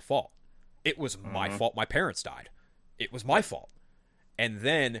was my fault. It was my fault. My parents died. It was my fault. And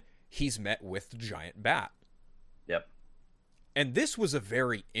then he's met with the giant bat. Yep. And this was a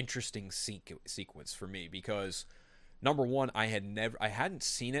very interesting sequence for me because, number one, I hadn't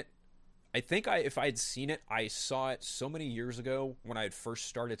seen it. I think if I had seen it, I saw it so many years ago when I had first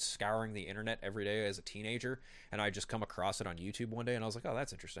started scouring the internet every day as a teenager, and I just come across it on YouTube one day, and I was like, oh,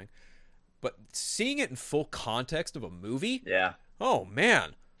 that's interesting. But seeing it in full context of a movie, oh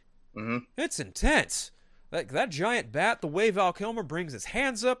man, it's intense. Like that giant bat, the way Val Kilmer brings his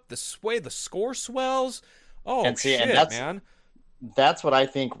hands up, the way the score swells. Oh, and shit, man. That's what I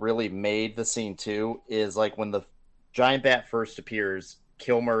think really made the scene too, is like when the giant bat first appears,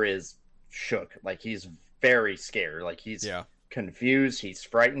 Kilmer is shook. Like he's very scared. Like he's confused. He's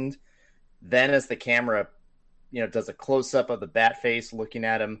frightened. Then as the camera, does a close up of the bat face looking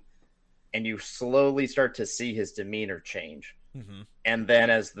at him, and you slowly start to see his demeanor change. And then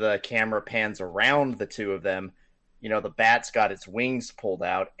as the camera pans around the two of them, the bat's got its wings pulled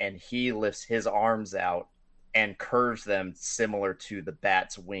out, and he lifts his arms out and curves them similar to the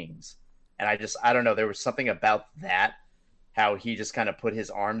bat's wings. And I don't know, there was something about that, how he just kind of put his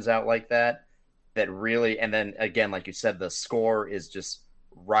arms out like that really, and then again, like you said, the score is just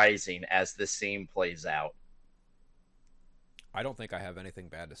rising as this scene plays out. I don't think I have anything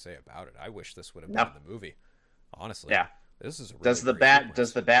bad to say about it. I wish this would have been in the movie, honestly. Yeah. This is a really does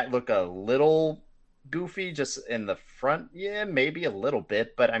the bat look a little goofy just in the front? Yeah, maybe a little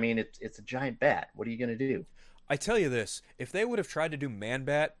bit, but I mean, it's a giant bat. What are you going to do? I tell you this, if they would have tried to do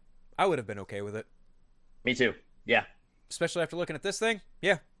Man-Bat, I would have been okay with it. Me too. Yeah. Especially after looking at this thing.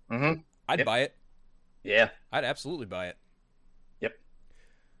 Yeah. I'd buy it. Yeah. I'd absolutely buy it. Yep.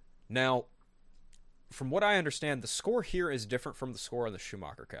 Now, from what I understand, the score here is different from the score on the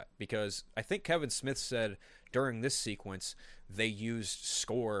Schumacher cut, because I think Kevin Smith said during this sequence, they used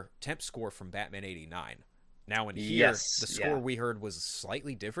temp score from Batman 89. Now in here, Yes, the score yeah. we heard was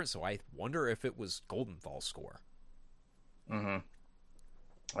slightly different, so I wonder if it was Goldenthal's score.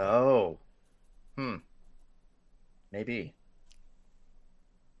 Oh. Maybe.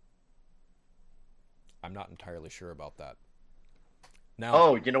 I'm not entirely sure about that. Now,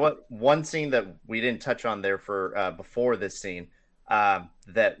 Oh, you know what? One scene that we didn't touch on there for before this scene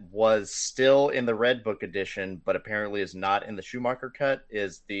that was still in the Red Book edition, but apparently is not in the Schumacher cut,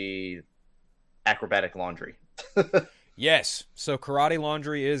 is the acrobatic laundry. yes, so Karate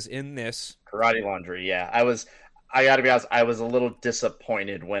Laundry is in this. Karate laundry, yeah. I gotta be honest, I was a little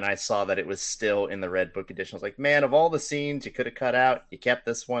disappointed when I saw that it was still in the Red Book edition. I was like, man, of all the scenes you could have cut out, you kept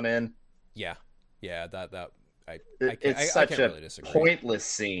this one in. Yeah, I It's I such can't a really disagree. pointless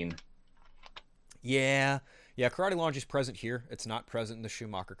scene. Yeah, Karate Laundry's present here. It's not present in the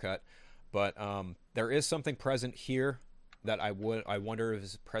Schumacher cut, but there is something present here that I wonder if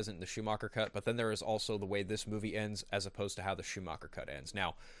is present in the Schumacher cut. But then there is also the way this movie ends, as opposed to how the Schumacher cut ends.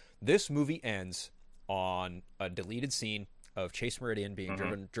 Now, this movie ends on a deleted scene of Chase Meridian being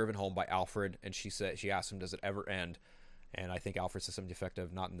driven home by Alfred, and she asks him, "Does it ever end?" And I think Alfred says something to the effect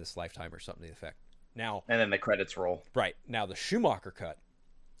of, "Not in this lifetime," or something to the effect. Now, And then the credits roll. right now, the Schumacher cut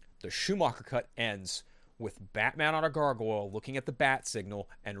ends with Batman on a gargoyle looking at the bat signal,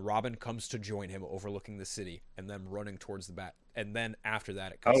 and Robin comes to join him overlooking the city, and them running towards the bat. And then after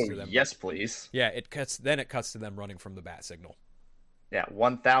that, it cuts Oh, to them. yes, please. Yeah, it cuts to them running from the bat signal. Yeah,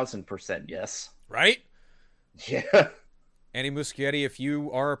 1000% yes. Right? Yeah. Annie Muschietti, if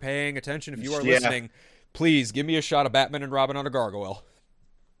you are paying attention, if you are Yeah. listening, please give me a shot of Batman and Robin on a gargoyle.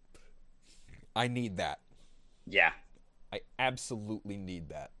 I need that. Yeah. I absolutely need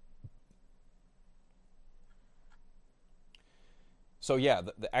that. So yeah,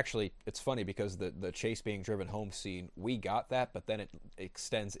 actually, it's funny because the Chase being driven home scene, we got that, but then it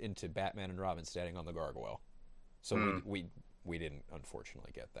extends into Batman and Robin standing on the gargoyle. So we didn't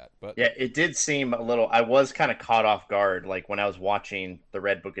unfortunately get that. But Yeah, it did seem a little. I was kind of caught off guard, like when I was watching the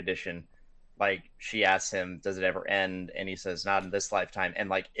Red Book edition. Like she asks him, "Does it ever end?" And he says, "Not in this lifetime." And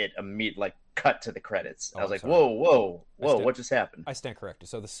like it immediately cut to the credits. I was I'm like, sorry. "Whoa, what just happened?" I stand corrected.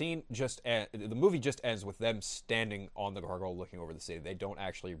 So the movie just ends with them standing on the gargoyle looking over the city. They don't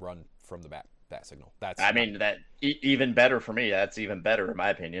actually run from the bat signal. I mean, that even better for me. That's even better in my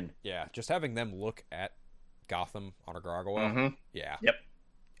opinion. Yeah, just having them look at Gotham on a gargoyle. Mhm. Yeah. Yep.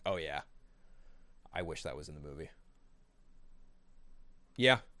 Oh yeah. I wish that was in the movie.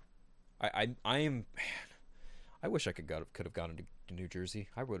 Yeah. I am. Man, I wish I could have gone to New Jersey.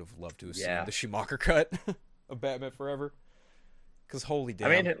 I would have loved to have seen the Schumacher cut of Batman Forever. Because holy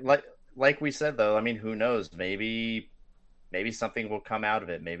damn. I mean, like we said though. I mean, who knows? Maybe something will come out of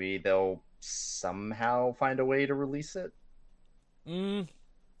it. Maybe they'll somehow find a way to release it.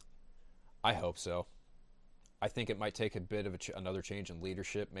 I hope so. I think it might take a bit of another change in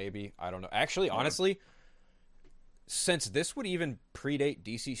leadership. Maybe, I don't know. Actually, honestly, since this would even predate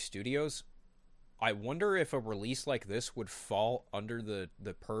DC Studios, I wonder if a release like this would fall under the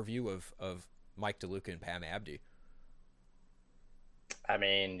purview of Mike DeLuca and Pam Abdy. I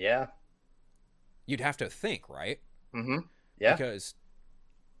mean, yeah. You'd have to think, right? Mm-hmm. Yeah. Because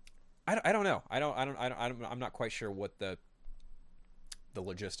I don't know. I'm not quite sure what the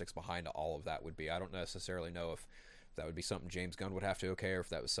logistics behind all of that would be. I don't necessarily know if that would be something James Gunn would have to okay, or if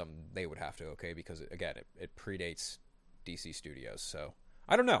that was something they would have to okay, because again, it predates DC Studios. So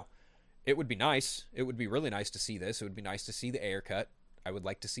I don't know. It would be nice. It would be really nice to see this. It would be nice to see the Ayer cut. I would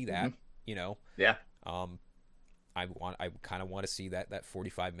like to see that. You know. Yeah. I kind of want to see that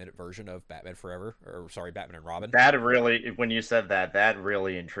 45-minute version of Batman Forever, or sorry, Batman and Robin. That really, when you said that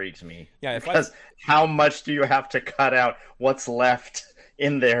really intrigues me. Yeah, because how much do you have to cut out? What's left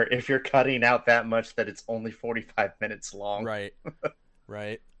in there if you're cutting out that much that it's only 45 minutes long? Right.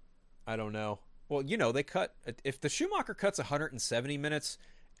 Right. I don't know. Well, you know, they cut, if the Schumacher cuts 170 minutes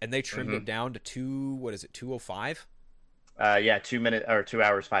and they trimmed it down to 205? Yeah, 2 minutes or 2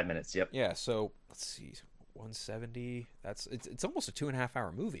 hours 5 minutes. Yep. Yeah, so let's see. 170, it's almost a 2.5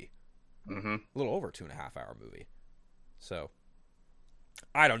 hour movie. A little over 2.5 hour movie. So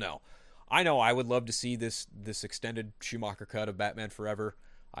I don't know. I know I would love to see this extended Schumacher cut of Batman Forever.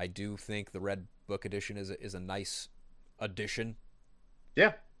 I do think the Red Book edition is a nice addition.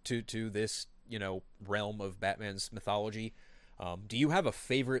 Yeah. To this, you know, realm of Batman's mythology. Do you have a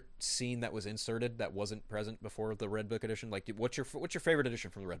favorite scene that was inserted that wasn't present before the Red Book edition? Like, what's your favorite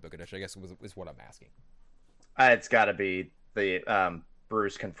edition from the Red Book edition? I guess is what I'm asking. It's got to be the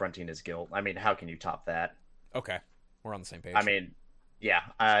Bruce confronting his guilt. I mean, how can you top that? Okay, we're on the same page. I mean, yeah.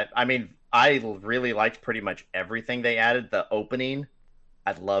 I mean, I really liked pretty much everything they added. The opening,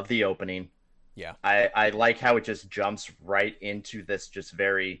 I love the opening. Yeah. I like how it just jumps right into this just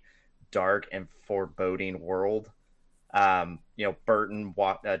very dark and foreboding world. You know,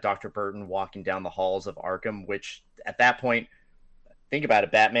 Dr. Burton walking down the halls of Arkham, which at that point, think about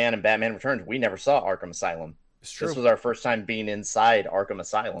it, Batman and Batman Returns, we never saw Arkham Asylum. It's true. This was our first time being inside Arkham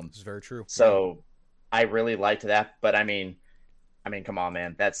Asylum. It's very true. So I really liked that. But I mean, come on,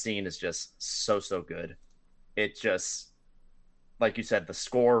 man. That scene is just so good. It just, like you said, the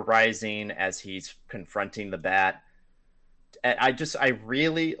score rising as he's confronting the Bat. I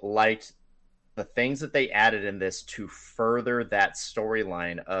really liked the things that they added in this to further that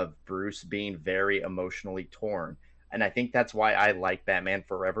storyline of Bruce being very emotionally torn. And I think that's why I like Batman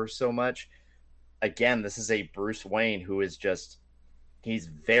Forever so much. Again, this is a Bruce Wayne who is just, he's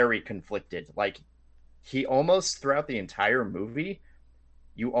very conflicted. Like, he almost, throughout the entire movie,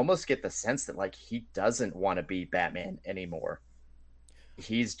 you almost get the sense that, like, he doesn't want to be Batman anymore.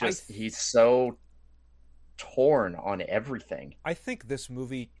 He's just, he's so torn on everything. I think this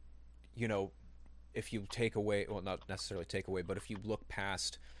movie, you know, if you take away, well, not necessarily take away, but if you look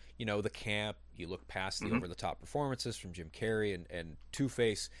past, you know, the camp, you look past the over-the-top performances from Jim Carrey and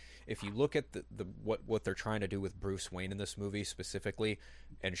Two-Face, if you look at the what they're trying to do with Bruce Wayne in this movie specifically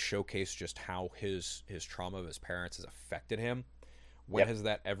and showcase just how his trauma of his parents has affected him, when has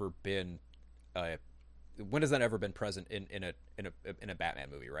that ever been present in a Batman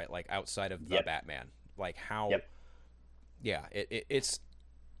movie, right? Like, outside of the Batman, like how it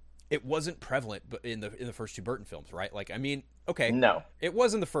wasn't prevalent but in the first two Burton films, right? Like, I mean, okay, no, it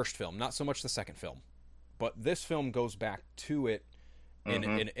was in the first film, not so much the second film, but this film goes back to it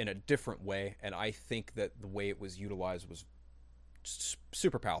in a different way, and I think that the way it was utilized was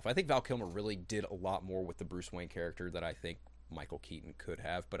super powerful. I think Val Kilmer really did a lot more with the Bruce Wayne character that I think Michael Keaton could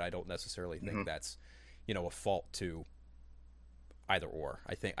have, but I don't necessarily think that's, you know, a fault to either or.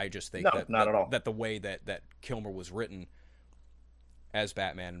 I just think that the way that Kilmer was written as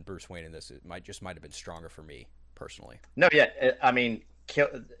Batman and Bruce Wayne in this, it might have been stronger for me personally. No, yeah, I mean,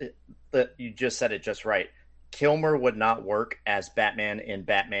 you just said it just right. Kilmer would not work as Batman in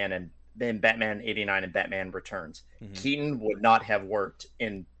Batman 89 and Batman Returns. Keaton would not have worked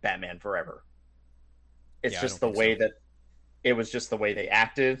in Batman Forever. It's just the way that it was, just the way they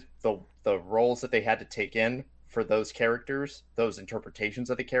acted, the roles that they had to take in for those characters, those interpretations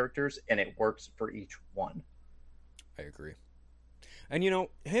of the characters, and it works for each one. I agree. And, you know,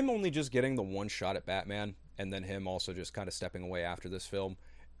 him only just getting the one shot at Batman and then him also just kind of stepping away after this film,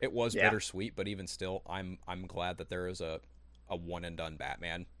 it was bittersweet, but even still, I'm glad that there is a one and done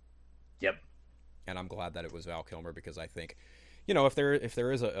Batman. Yep. And I'm glad that it was Val Kilmer, because I think, you know, if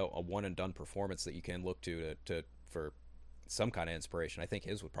there is a one and done performance that you can look to for some kind of inspiration, I think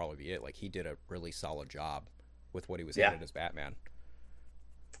his would probably be it. Like, he did a really solid job with what he was handed as Batman.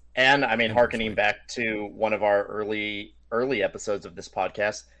 And I mean, hearkening back to one of our early episodes of this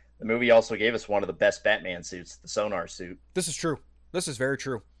podcast, the movie also gave us one of the best Batman suits, the sonar suit. This is true. This is very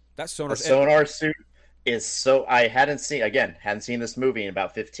true. That sonar suit is so, I hadn't seen this movie in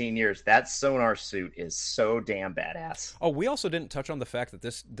about 15 years. That sonar suit is so damn badass. Oh, we also didn't touch on the fact that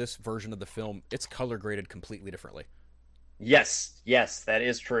this version of the film, it's color graded completely differently. Yes, that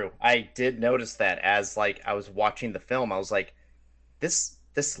is true. I did notice that as, like, I was watching the film. I was like, this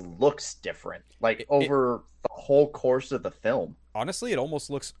looks different, like, over the whole course of the film. Honestly, it almost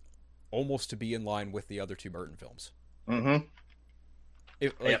looks to be in line with the other two Burton films.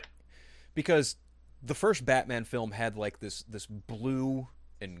 Because the first Batman film had, like, this blue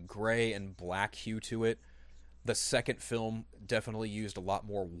and gray and black hue to it. The second film definitely used a lot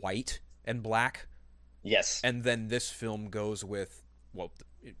more white and black. Yes. And then this film goes with, well,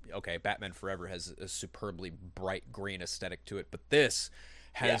 okay, Batman Forever has a superbly bright green aesthetic to it, but this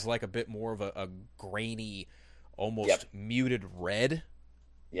has like a bit more of a grainy, almost muted red.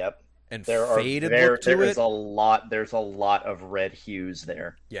 Yep. And faded look to it. There's a lot of red hues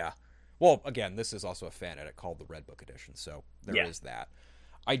there. Yeah. Well, again, this is also a fan edit called the Red Book Edition, so there is that.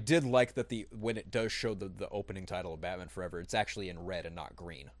 I did like that when it does show the opening title of Batman Forever, it's actually in red and not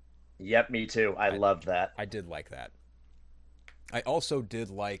green. Yep, me too. I loved that. I did like that. I also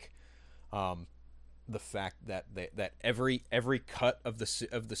did like the fact that every cut of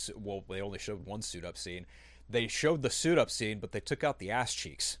the well, they only showed one suit up scene. They showed the suit up scene, but they took out the ass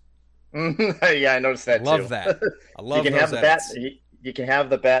cheeks. Yeah, I noticed that. Love that. I love you can those have edits. You can have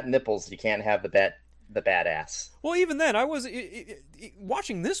the bat nipples. You can't have the bat ass. Well, even then,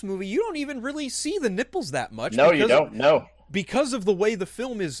 watching this movie. You don't even really see the nipples that much. No, you don't. No. because of the way the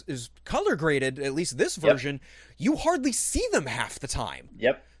film is color graded, at least this version, you hardly see them half the time.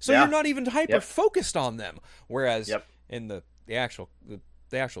 Yep. So you're not even hyper focused on them. Whereas in the actual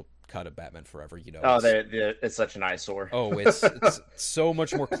cut of Batman Forever, you know. Oh, it's such an eyesore. Oh, it's so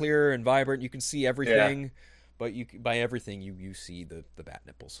much more clear and vibrant. You can see everything, but by everything you see the bat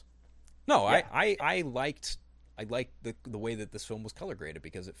nipples. No, I liked the way that this film was color graded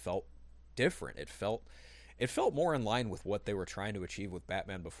because it felt different. It felt more in line with what they were trying to achieve with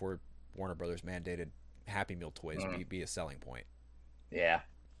Batman before Warner Brothers mandated Happy Meal toys be a selling point. Yeah.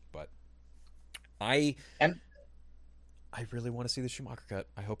 But I really want to see the Schumacher cut.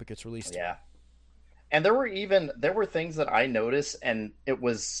 I hope it gets released. Yeah. And there were things that I noticed, and it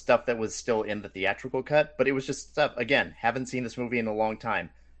was stuff that was still in the theatrical cut, but it was just stuff, again, haven't seen this movie in a long time,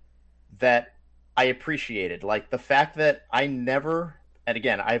 that I appreciated. Like the fact that I never, and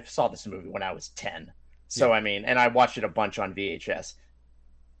again, I saw this movie when I was 10. So, I mean, and I watched it a bunch on VHS.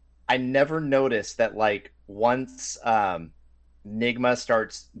 I never noticed that, like, once Nigma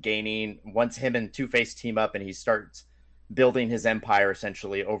starts once him and Two-Face team up and he starts building his empire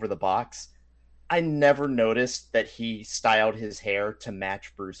essentially over the box, I never noticed that he styled his hair to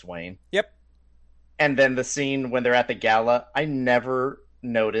match Bruce Wayne. Yep. And then the scene when they're at the gala, I never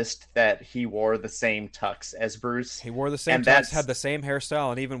noticed that he wore the same tux as Bruce. He wore the same tux, had the same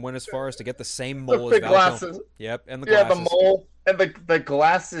hairstyle, and even went as far as to get the same mole as Val glasses. Yep, and the glasses. Yeah, the mole and the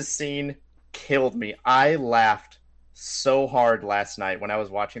glasses scene killed me. I laughed so hard last night when I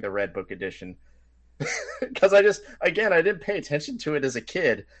was watching the Red Book edition. Because I didn't pay attention to it as a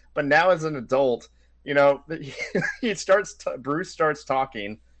kid, but now as an adult, you know, Bruce starts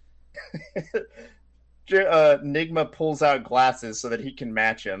talking. Nigma pulls out glasses so that he can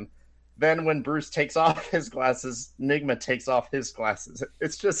match him. Then when Bruce takes off his glasses, Nigma takes off his glasses.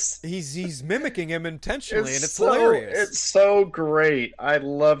 It's just he's mimicking him intentionally, and it's hilarious. It's so great. I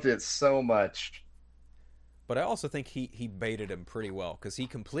loved it so much. But I also think he baited him pretty well because he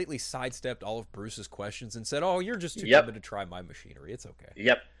completely sidestepped all of Bruce's questions and said, "Oh, you're just too timid to try my machinery. It's okay."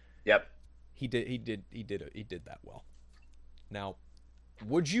 Yep. He did that well. Now,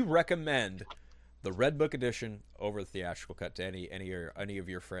 would you recommend the Red Book edition over the theatrical cut to any of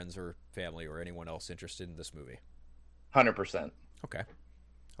your friends or family or anyone else interested in this movie? 100%. Okay.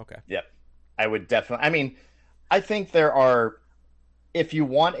 Yep. I would definitely. I mean, I think there are. If you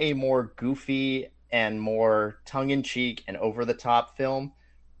want a more goofy and more tongue-in-cheek and over-the-top film,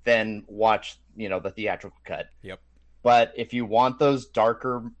 then watch, the theatrical cut. Yep. But if you want those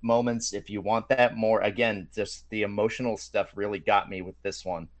darker moments, if you want that more, again, just the emotional stuff really got me with this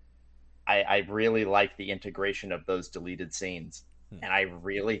one. I really like the integration of those deleted scenes. And I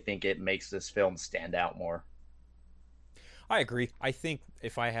really think it makes this film stand out more. I agree. I think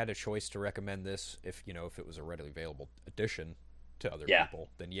if I had a choice to recommend this, if it was a readily available edition to other people,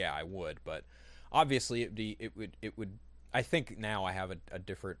 then I would. But obviously, it would. I think now I have a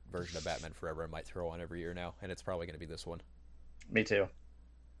different version of Batman Forever I might throw on every year now, and it's probably going to be this one. Me too.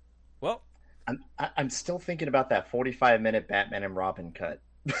 Well, I'm still thinking about that 45-minute Batman and Robin cut.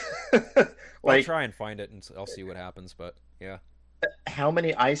 I'll try and find it, and I'll see what happens. But yeah, how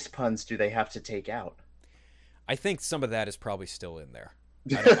many ice puns do they have to take out? I think some of that is probably still in there.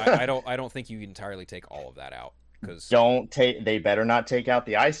 I don't think you entirely take all of that out. They better not take out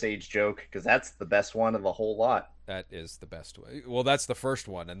the Ice Age joke, because that's the best one of the whole lot. That is the best one. Well, that's the first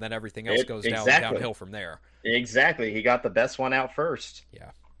one, and then everything else goes downhill from there. Exactly. He got the best one out first.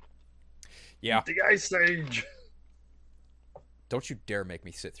 Yeah. The Ice Age. Don't you dare make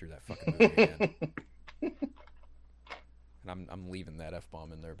me sit through that fucking movie again. And I'm leaving that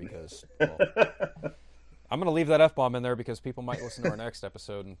F-bomb in there because I'm going to leave that F-bomb in there because people might listen to our next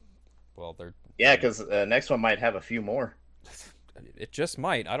episode and they're... Yeah, because next one might have a few more. It just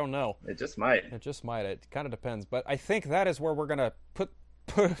might. I don't know. It just might. It kind of depends. But I think that is where we're going to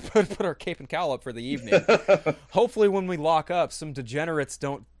put our cape and cowl up for the evening. Hopefully when we lock up, some degenerates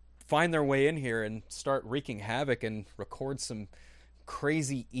don't find their way in here and start wreaking havoc and record some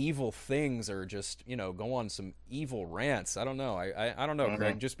crazy evil things or just, go on some evil rants. I don't know. I don't know,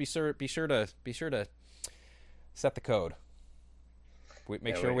 Craig. Just be sure to set the code.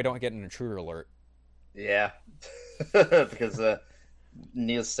 Make sure we don't get an intruder alert. Yeah, because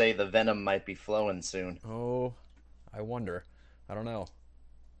Neil say the venom might be flowing soon. Oh, I wonder. I don't know.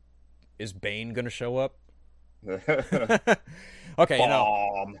 Is Bane gonna show up? Okay,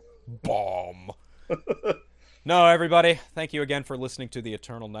 bomb. No, everybody. Thank you again for listening to The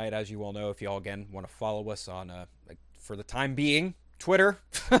Eternal Night. As you all know, if you all again want to follow us on, for the time being, Twitter,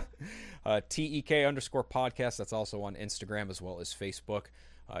 TEK_podcast. That's also on Instagram as well as Facebook.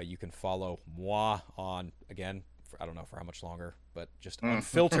 You can follow moi on, again, I don't know for how much longer, but just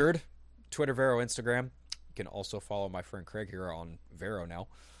unfiltered. Twitter, Vero, Instagram. You can also follow my friend Craig here on Vero now.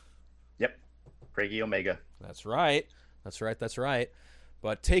 Yep. Craigie Omega. That's right.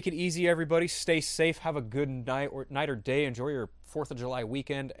 But take it easy, everybody. Stay safe. Have a good night or day. Enjoy your 4th of July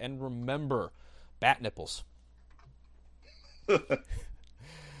weekend. And remember, bat nipples.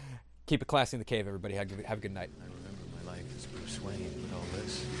 Keep it classy in the cave, everybody. Have a good night. I remember my life as Bruce Wayne with all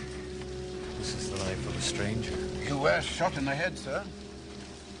this. This is the life of a stranger. You were shot in the head, sir.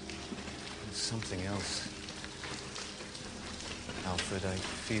 It's something else. Alfred, I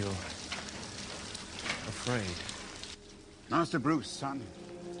feel afraid. Master Bruce, son,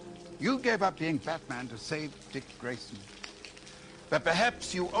 you gave up being Batman to save Dick Grayson. But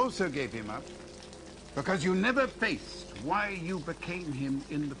perhaps you also gave him up because you never faced why you became him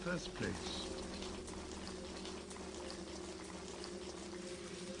in the first place.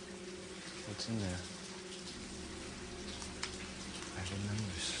 What's in there? I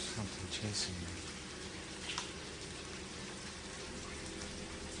remember something chasing me.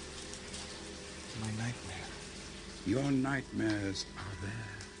 My nightmare. Your nightmares are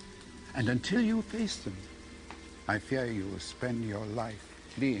there. And until you face them, I fear you will spend your life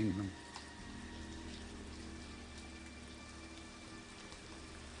fleeing them.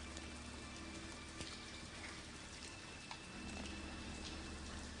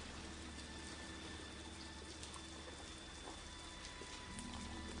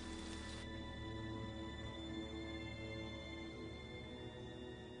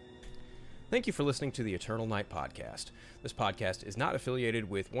 Thank you for listening to the Eternal Night Podcast. This podcast is not affiliated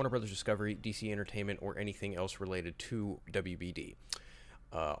with Warner Bros. Discovery, DC Entertainment, or anything else related to WBD.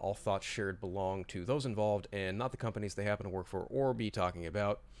 All thoughts shared belong to those involved and not the companies they happen to work for or be talking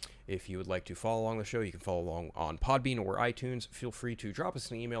about. If you would like to follow along the show, you can follow along on Podbean or iTunes. Feel free to drop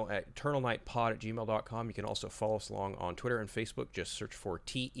us an email at eternalnightpod@gmail.com. You can also follow us along on Twitter and Facebook. Just search for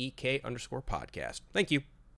TEK_podcast. Thank you.